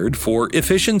required for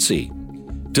efficiency.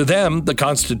 To them, the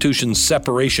Constitution's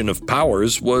separation of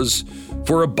powers was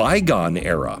for a bygone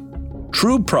era.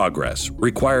 True progress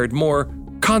required more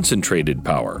concentrated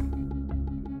power.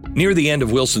 Near the end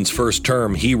of Wilson's first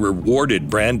term, he rewarded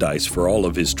Brandeis for all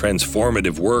of his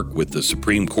transformative work with the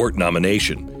Supreme Court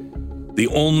nomination. The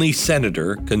only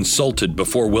senator consulted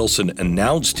before Wilson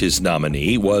announced his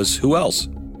nominee was who else?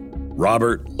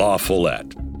 Robert La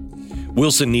Follette.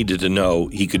 Wilson needed to know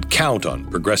he could count on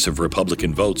progressive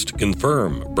Republican votes to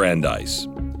confirm Brandeis.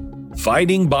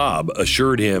 Fighting Bob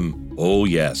assured him, "Oh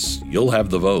yes, you'll have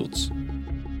the votes."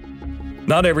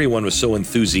 Not everyone was so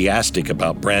enthusiastic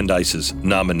about Brandeis's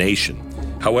nomination.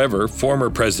 However, former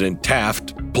President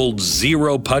Taft pulled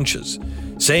zero punches,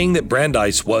 saying that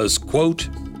Brandeis was, quote,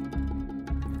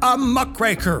 "a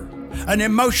muckraker, an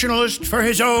emotionalist for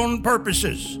his own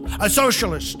purposes, a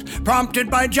socialist prompted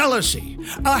by jealousy,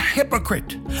 a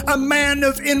hypocrite, a man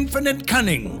of infinite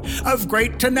cunning, of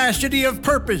great tenacity of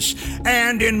purpose,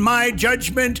 and, in my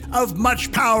judgment, of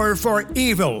much power for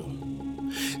evil.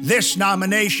 This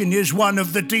nomination is one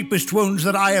of the deepest wounds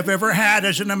that I have ever had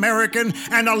as an American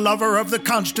and a lover of the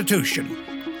Constitution."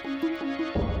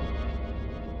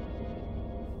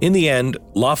 In the end,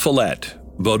 La Follette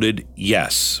voted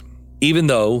yes, even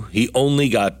though he only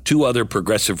got two other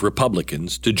progressive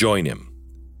Republicans to join him.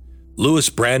 Louis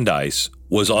Brandeis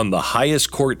was on the highest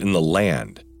court in the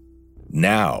land.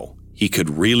 Now he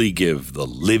could really give the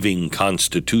living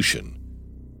Constitution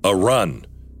a run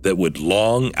that would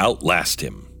long outlast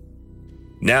him.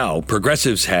 Now,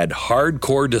 progressives had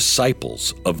hardcore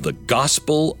disciples of the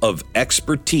gospel of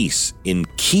expertise in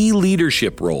key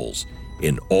leadership roles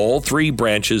in all three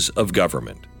branches of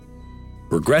government.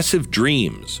 Progressive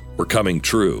dreams were coming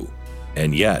true,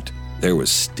 and yet there was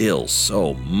still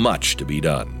so much to be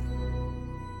done.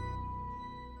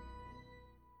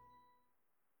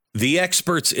 The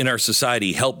experts in our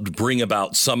society helped bring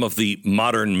about some of the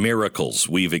modern miracles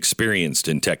we've experienced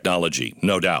in technology,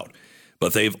 no doubt.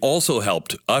 But they've also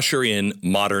helped usher in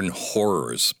modern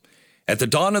horrors. At the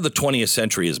dawn of the 20th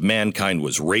century, as mankind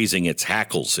was raising its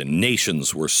hackles and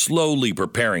nations were slowly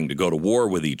preparing to go to war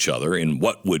with each other in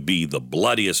what would be the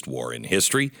bloodiest war in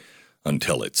history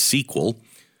until its sequel,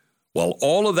 while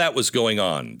all of that was going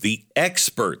on, the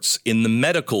experts in the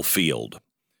medical field,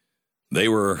 they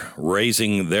were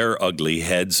raising their ugly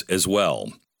heads as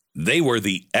well. They were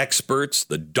the experts,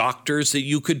 the doctors that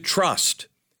you could trust,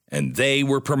 and they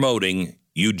were promoting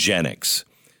eugenics,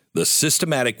 the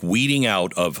systematic weeding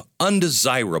out of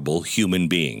undesirable human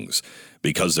beings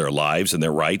because their lives and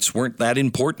their rights weren't that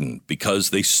important,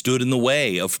 because they stood in the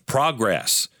way of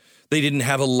progress. They didn't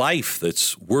have a life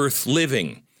that's worth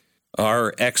living.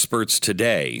 Our experts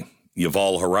today,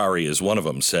 Yuval Harari is one of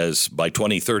them, says by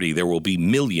 2030 there will be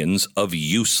millions of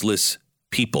useless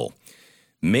people.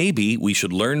 Maybe we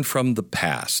should learn from the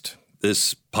past.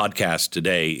 This podcast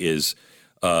today is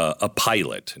a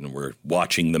pilot, and we're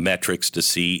watching the metrics to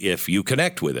see if you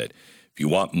connect with it. If you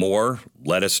want more,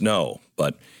 let us know.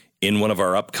 But in one of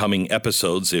our upcoming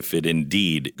episodes, if it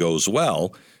indeed goes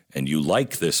well, and you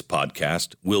like this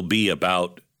podcast, will be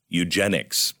about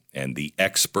eugenics and the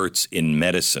experts in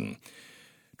medicine.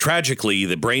 Tragically,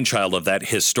 the brainchild of that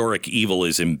historic evil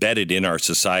is embedded in our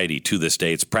society to this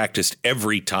day. It's practiced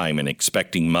every time an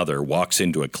expecting mother walks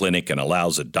into a clinic and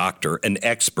allows a doctor, an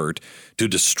expert, to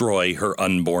destroy her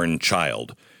unborn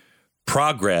child.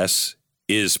 Progress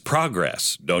is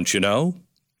progress, don't you know?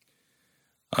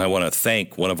 I want to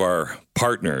thank one of our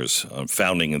partners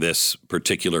founding this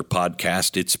particular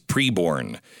podcast. It's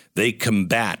Preborn. They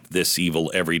combat this evil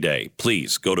every day.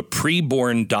 Please go to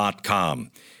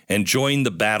preborn.com and join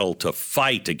the battle to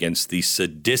fight against these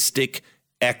sadistic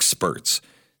experts.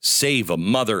 Save a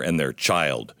mother and their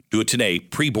child. Do it today,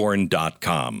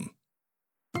 preborn.com.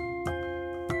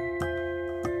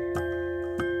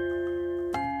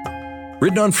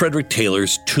 Written on Frederick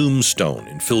Taylor's tombstone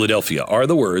in Philadelphia are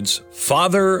the words,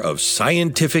 "Father of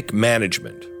Scientific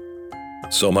Management."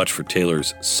 So much for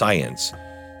Taylor's science,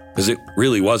 because it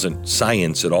really wasn't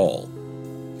science at all.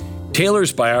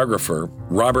 Taylor's biographer,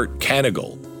 Robert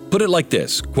Canigal, put it like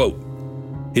this, quote,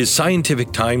 "His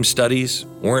scientific time studies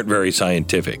weren't very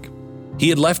scientific. He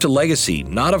had left a legacy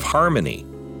not of harmony,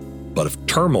 but of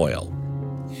turmoil.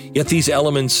 Yet these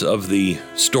elements of the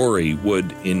story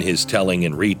would, in his telling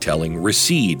and retelling,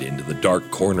 recede into the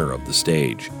dark corner of the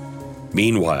stage.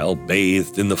 Meanwhile,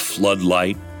 bathed in the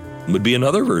floodlight would be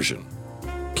another version,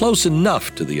 close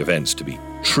enough to the events to be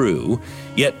true,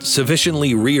 yet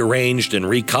sufficiently rearranged and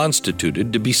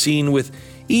reconstituted to be seen with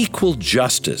equal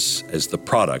justice as the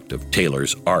product of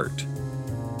Taylor's art.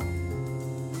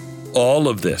 All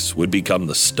of this would become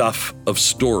the stuff of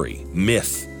story,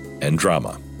 myth, and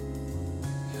drama.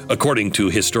 According to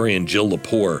historian Jill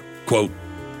Lepore, quote,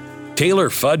 Taylor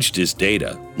fudged his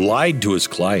data, lied to his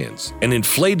clients, and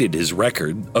inflated his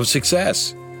record of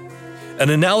success. An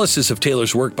analysis of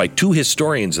Taylor's work by two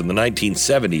historians in the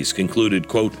 1970s concluded,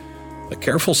 quote, a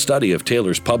careful study of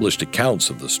Taylor's published accounts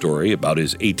of the story about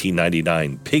his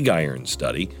 1899 pig iron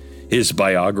study, his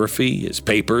biography, his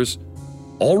papers,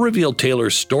 all revealed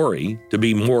Taylor's story to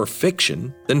be more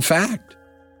fiction than fact.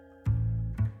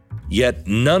 Yet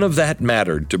none of that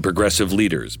mattered to progressive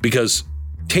leaders because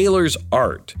Taylor's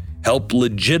art helped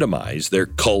legitimize their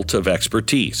cult of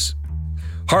expertise.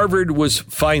 Harvard was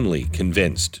finally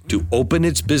convinced to open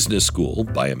its business school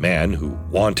by a man who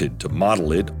wanted to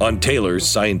model it on Taylor's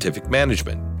scientific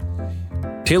management.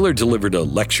 Taylor delivered a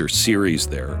lecture series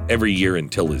there every year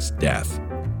until his death.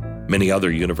 Many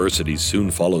other universities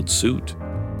soon followed suit.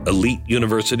 Elite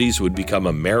universities would become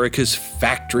America's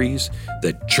factories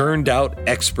that churned out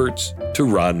experts to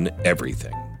run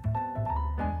everything.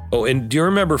 Oh, and do you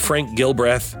remember Frank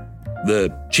Gilbreth,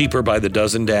 the cheaper by the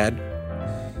dozen dad?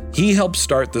 He helped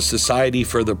start the Society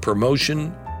for the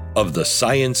Promotion of the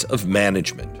Science of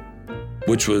Management,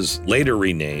 which was later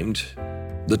renamed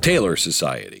the Taylor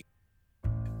Society.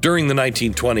 During the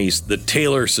 1920s, the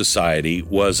Taylor Society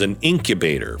was an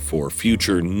incubator for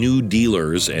future New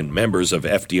Dealers and members of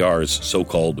FDR's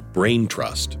so-called Brain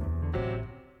Trust.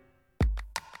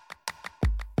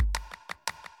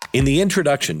 In the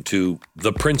introduction to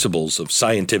The Principles of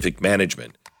Scientific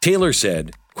Management, Taylor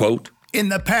said, quote, in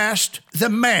the past, the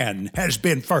man has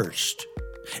been first.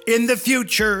 In the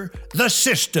future, the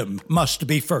system must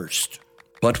be first.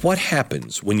 But what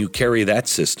happens when you carry that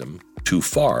system too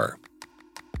far?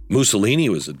 Mussolini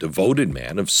was a devoted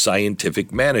man of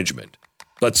scientific management.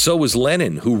 But so was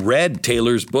Lenin, who read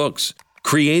Taylor's books,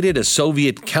 created a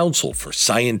Soviet Council for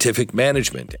Scientific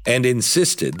Management, and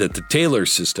insisted that the Taylor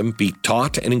system be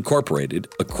taught and incorporated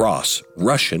across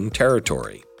Russian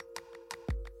territory.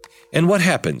 And what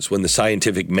happens when the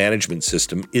scientific management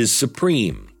system is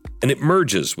supreme and it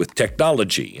merges with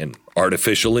technology and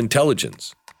artificial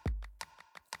intelligence?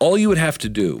 All you would have to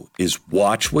do is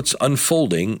watch what's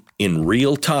unfolding in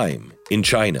real time in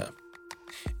China.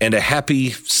 And a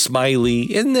happy,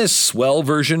 smiley, isn't this swell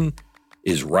version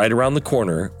is right around the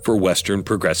corner for Western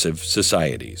progressive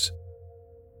societies.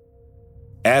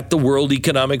 At the World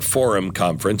Economic Forum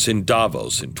conference in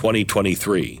Davos in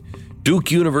 2023,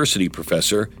 Duke University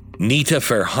professor Nita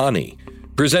Farhani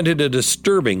presented a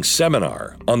disturbing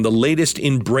seminar on the latest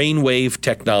in brainwave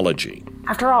technology.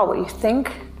 After all, what you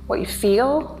think, what you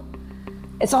feel,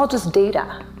 it's all just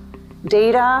data.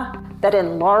 Data that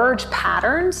in large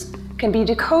patterns can be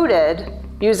decoded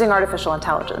using artificial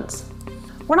intelligence.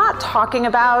 We're not talking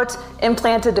about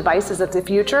implanted devices of the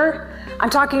future.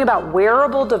 I'm talking about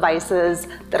wearable devices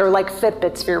that are like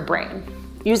Fitbits for your brain.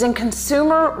 Using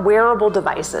consumer wearable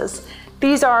devices,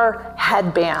 these are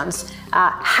headbands,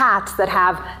 hats that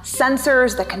have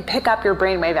sensors that can pick up your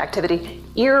brainwave activity,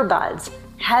 earbuds,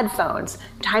 headphones,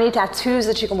 tiny tattoos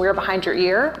that you can wear behind your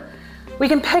ear. We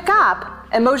can pick up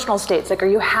emotional states like, are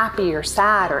you happy or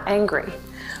sad or angry?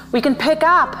 We can pick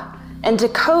up and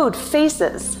decode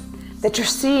faces that you're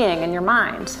seeing in your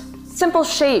mind. Simple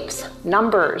shapes,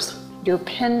 numbers, your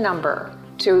PIN number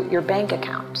to your bank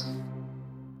account.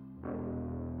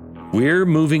 We're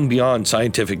moving beyond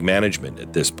scientific management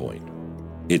at this point.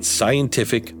 It's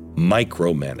scientific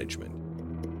micromanagement.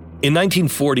 In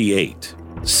 1948,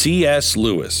 C.S.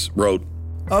 Lewis wrote,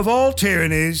 of all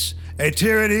tyrannies, a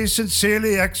tyranny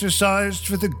sincerely exercised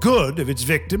for the good of its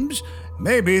victims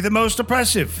may be the most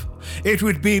oppressive. It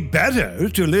would be better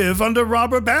to live under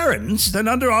robber barons than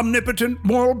under omnipotent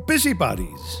moral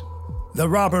busybodies. The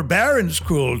robber baron's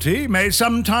cruelty may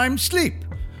sometimes sleep,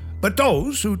 but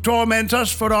those who torment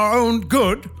us for our own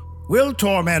good will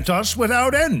torment us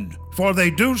without end, for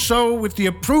they do so with the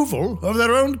approval of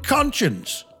their own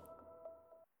conscience.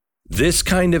 This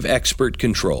kind of expert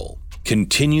control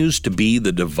continues to be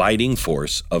the dividing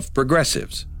force of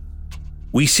progressives.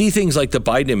 We see things like the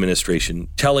Biden administration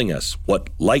telling us what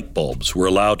light bulbs we're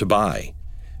allowed to buy,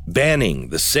 banning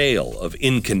the sale of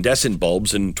incandescent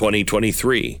bulbs in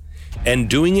 2023, and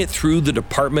doing it through the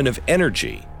Department of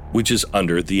Energy, which is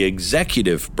under the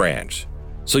executive branch.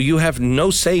 so you have no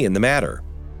say in the matter.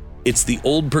 It's the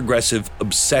old progressive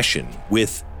obsession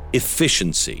with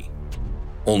efficiency,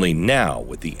 only now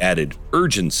with the added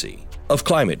urgency of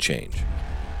climate change.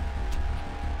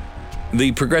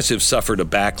 The progressives suffered a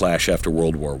backlash after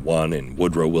World War I in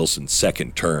Woodrow Wilson's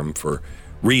second term for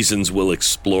reasons we'll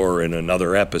explore in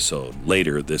another episode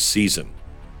later this season.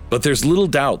 But there's little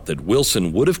doubt that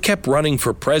Wilson would have kept running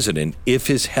for president if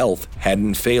his health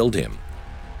hadn't failed him.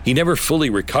 He never fully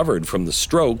recovered from the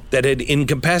stroke that had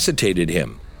incapacitated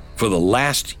him for the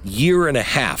last year and a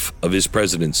half of his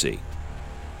presidency.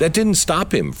 That didn't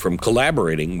stop him from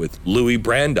collaborating with Louis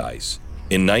Brandeis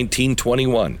in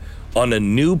 1921 on a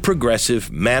new progressive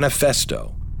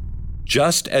manifesto,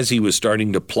 just as he was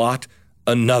starting to plot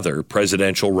another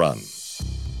presidential run.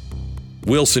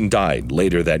 Wilson died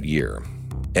later that year,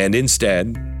 and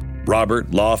instead,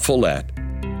 Robert La Follette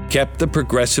kept the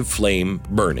progressive flame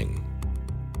burning,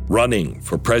 running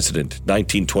for president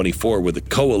 1924 with a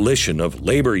coalition of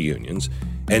labor unions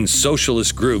and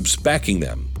socialist groups backing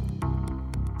them.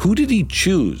 Who did he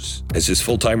choose as his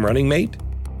full-time running mate?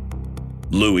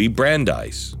 Louis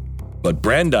Brandeis. But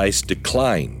Brandeis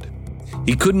declined.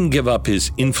 He couldn't give up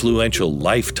his influential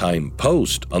lifetime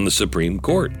post on the Supreme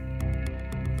Court.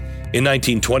 In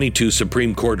 1922,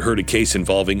 Supreme Court heard a case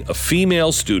involving a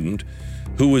female student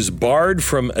who was barred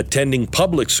from attending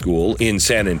public school in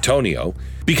San Antonio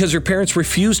because her parents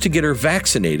refused to get her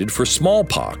vaccinated for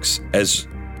smallpox as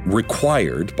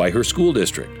required by her school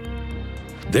district.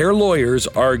 Their lawyers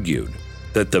argued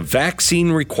that the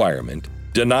vaccine requirement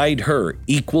denied her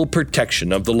equal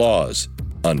protection of the laws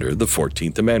under the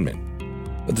 14th Amendment.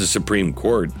 But the Supreme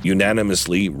Court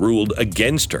unanimously ruled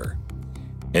against her.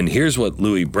 And here's what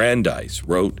Louis Brandeis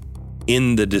wrote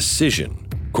in the decision,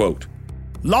 quote,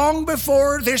 "Long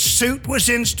before this suit was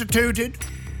instituted,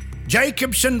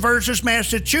 Jacobson versus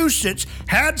Massachusetts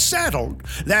had settled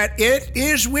that it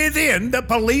is within the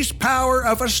police power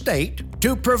of a state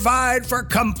to provide for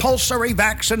compulsory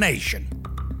vaccination.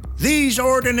 These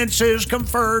ordinances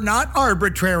confer not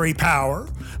arbitrary power,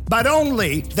 but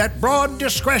only that broad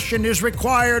discretion is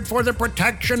required for the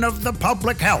protection of the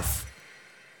public health."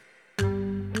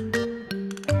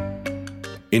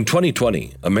 In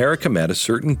 2020, America met a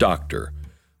certain doctor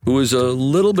who was a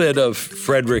little bit of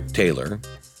Frederick Taylor,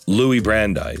 Louis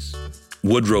Brandeis,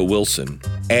 Woodrow Wilson,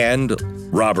 and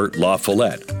Robert La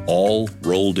Follette, all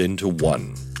rolled into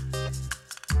one.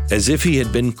 As if he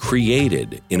had been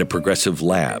created in a progressive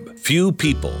lab, few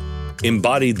people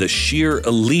embodied the sheer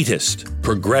elitist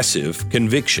progressive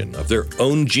conviction of their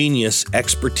own genius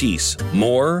expertise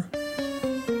more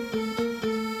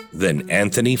than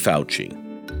Anthony Fauci.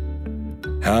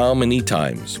 How many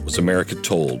times was America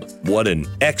told what an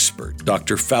expert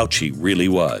Dr. Fauci really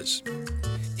was?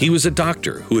 He was a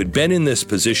doctor who had been in this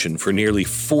position for nearly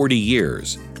 40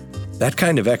 years. That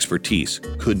kind of expertise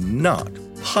could not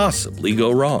possibly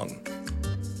go wrong.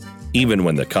 Even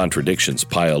when the contradictions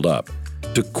piled up,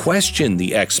 to question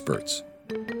the experts,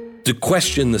 to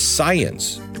question the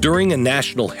science during a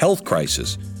national health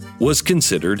crisis was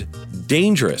considered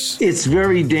dangerous. It's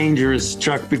very dangerous,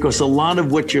 Chuck, because a lot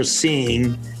of what you're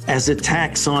seeing as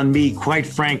attacks on me, quite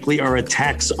frankly, are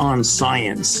attacks on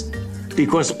science.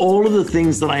 Because all of the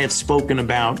things that I have spoken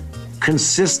about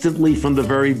consistently from the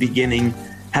very beginning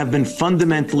have been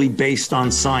fundamentally based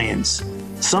on science.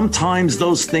 Sometimes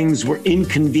those things were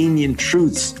inconvenient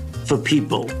truths for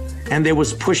people, and there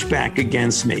was pushback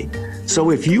against me.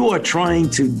 So if you are trying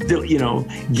to,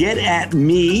 get at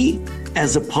me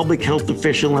as a public health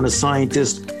official and a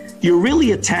scientist, you're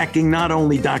really attacking not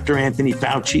only Dr. Anthony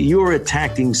Fauci, you're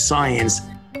attacking science.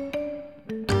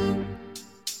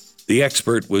 The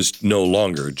expert was no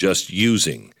longer just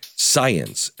using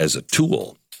science as a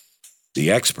tool.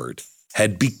 The expert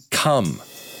had become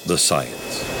the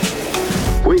science.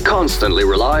 We constantly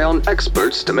rely on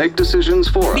experts to make decisions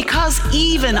for us. Because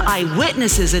even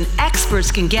eyewitnesses and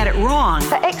experts can get it wrong.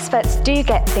 But experts do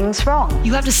get things wrong.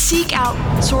 You have to seek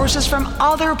out sources from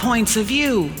other points of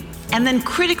view and then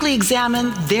critically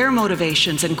examine their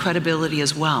motivations and credibility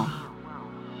as well.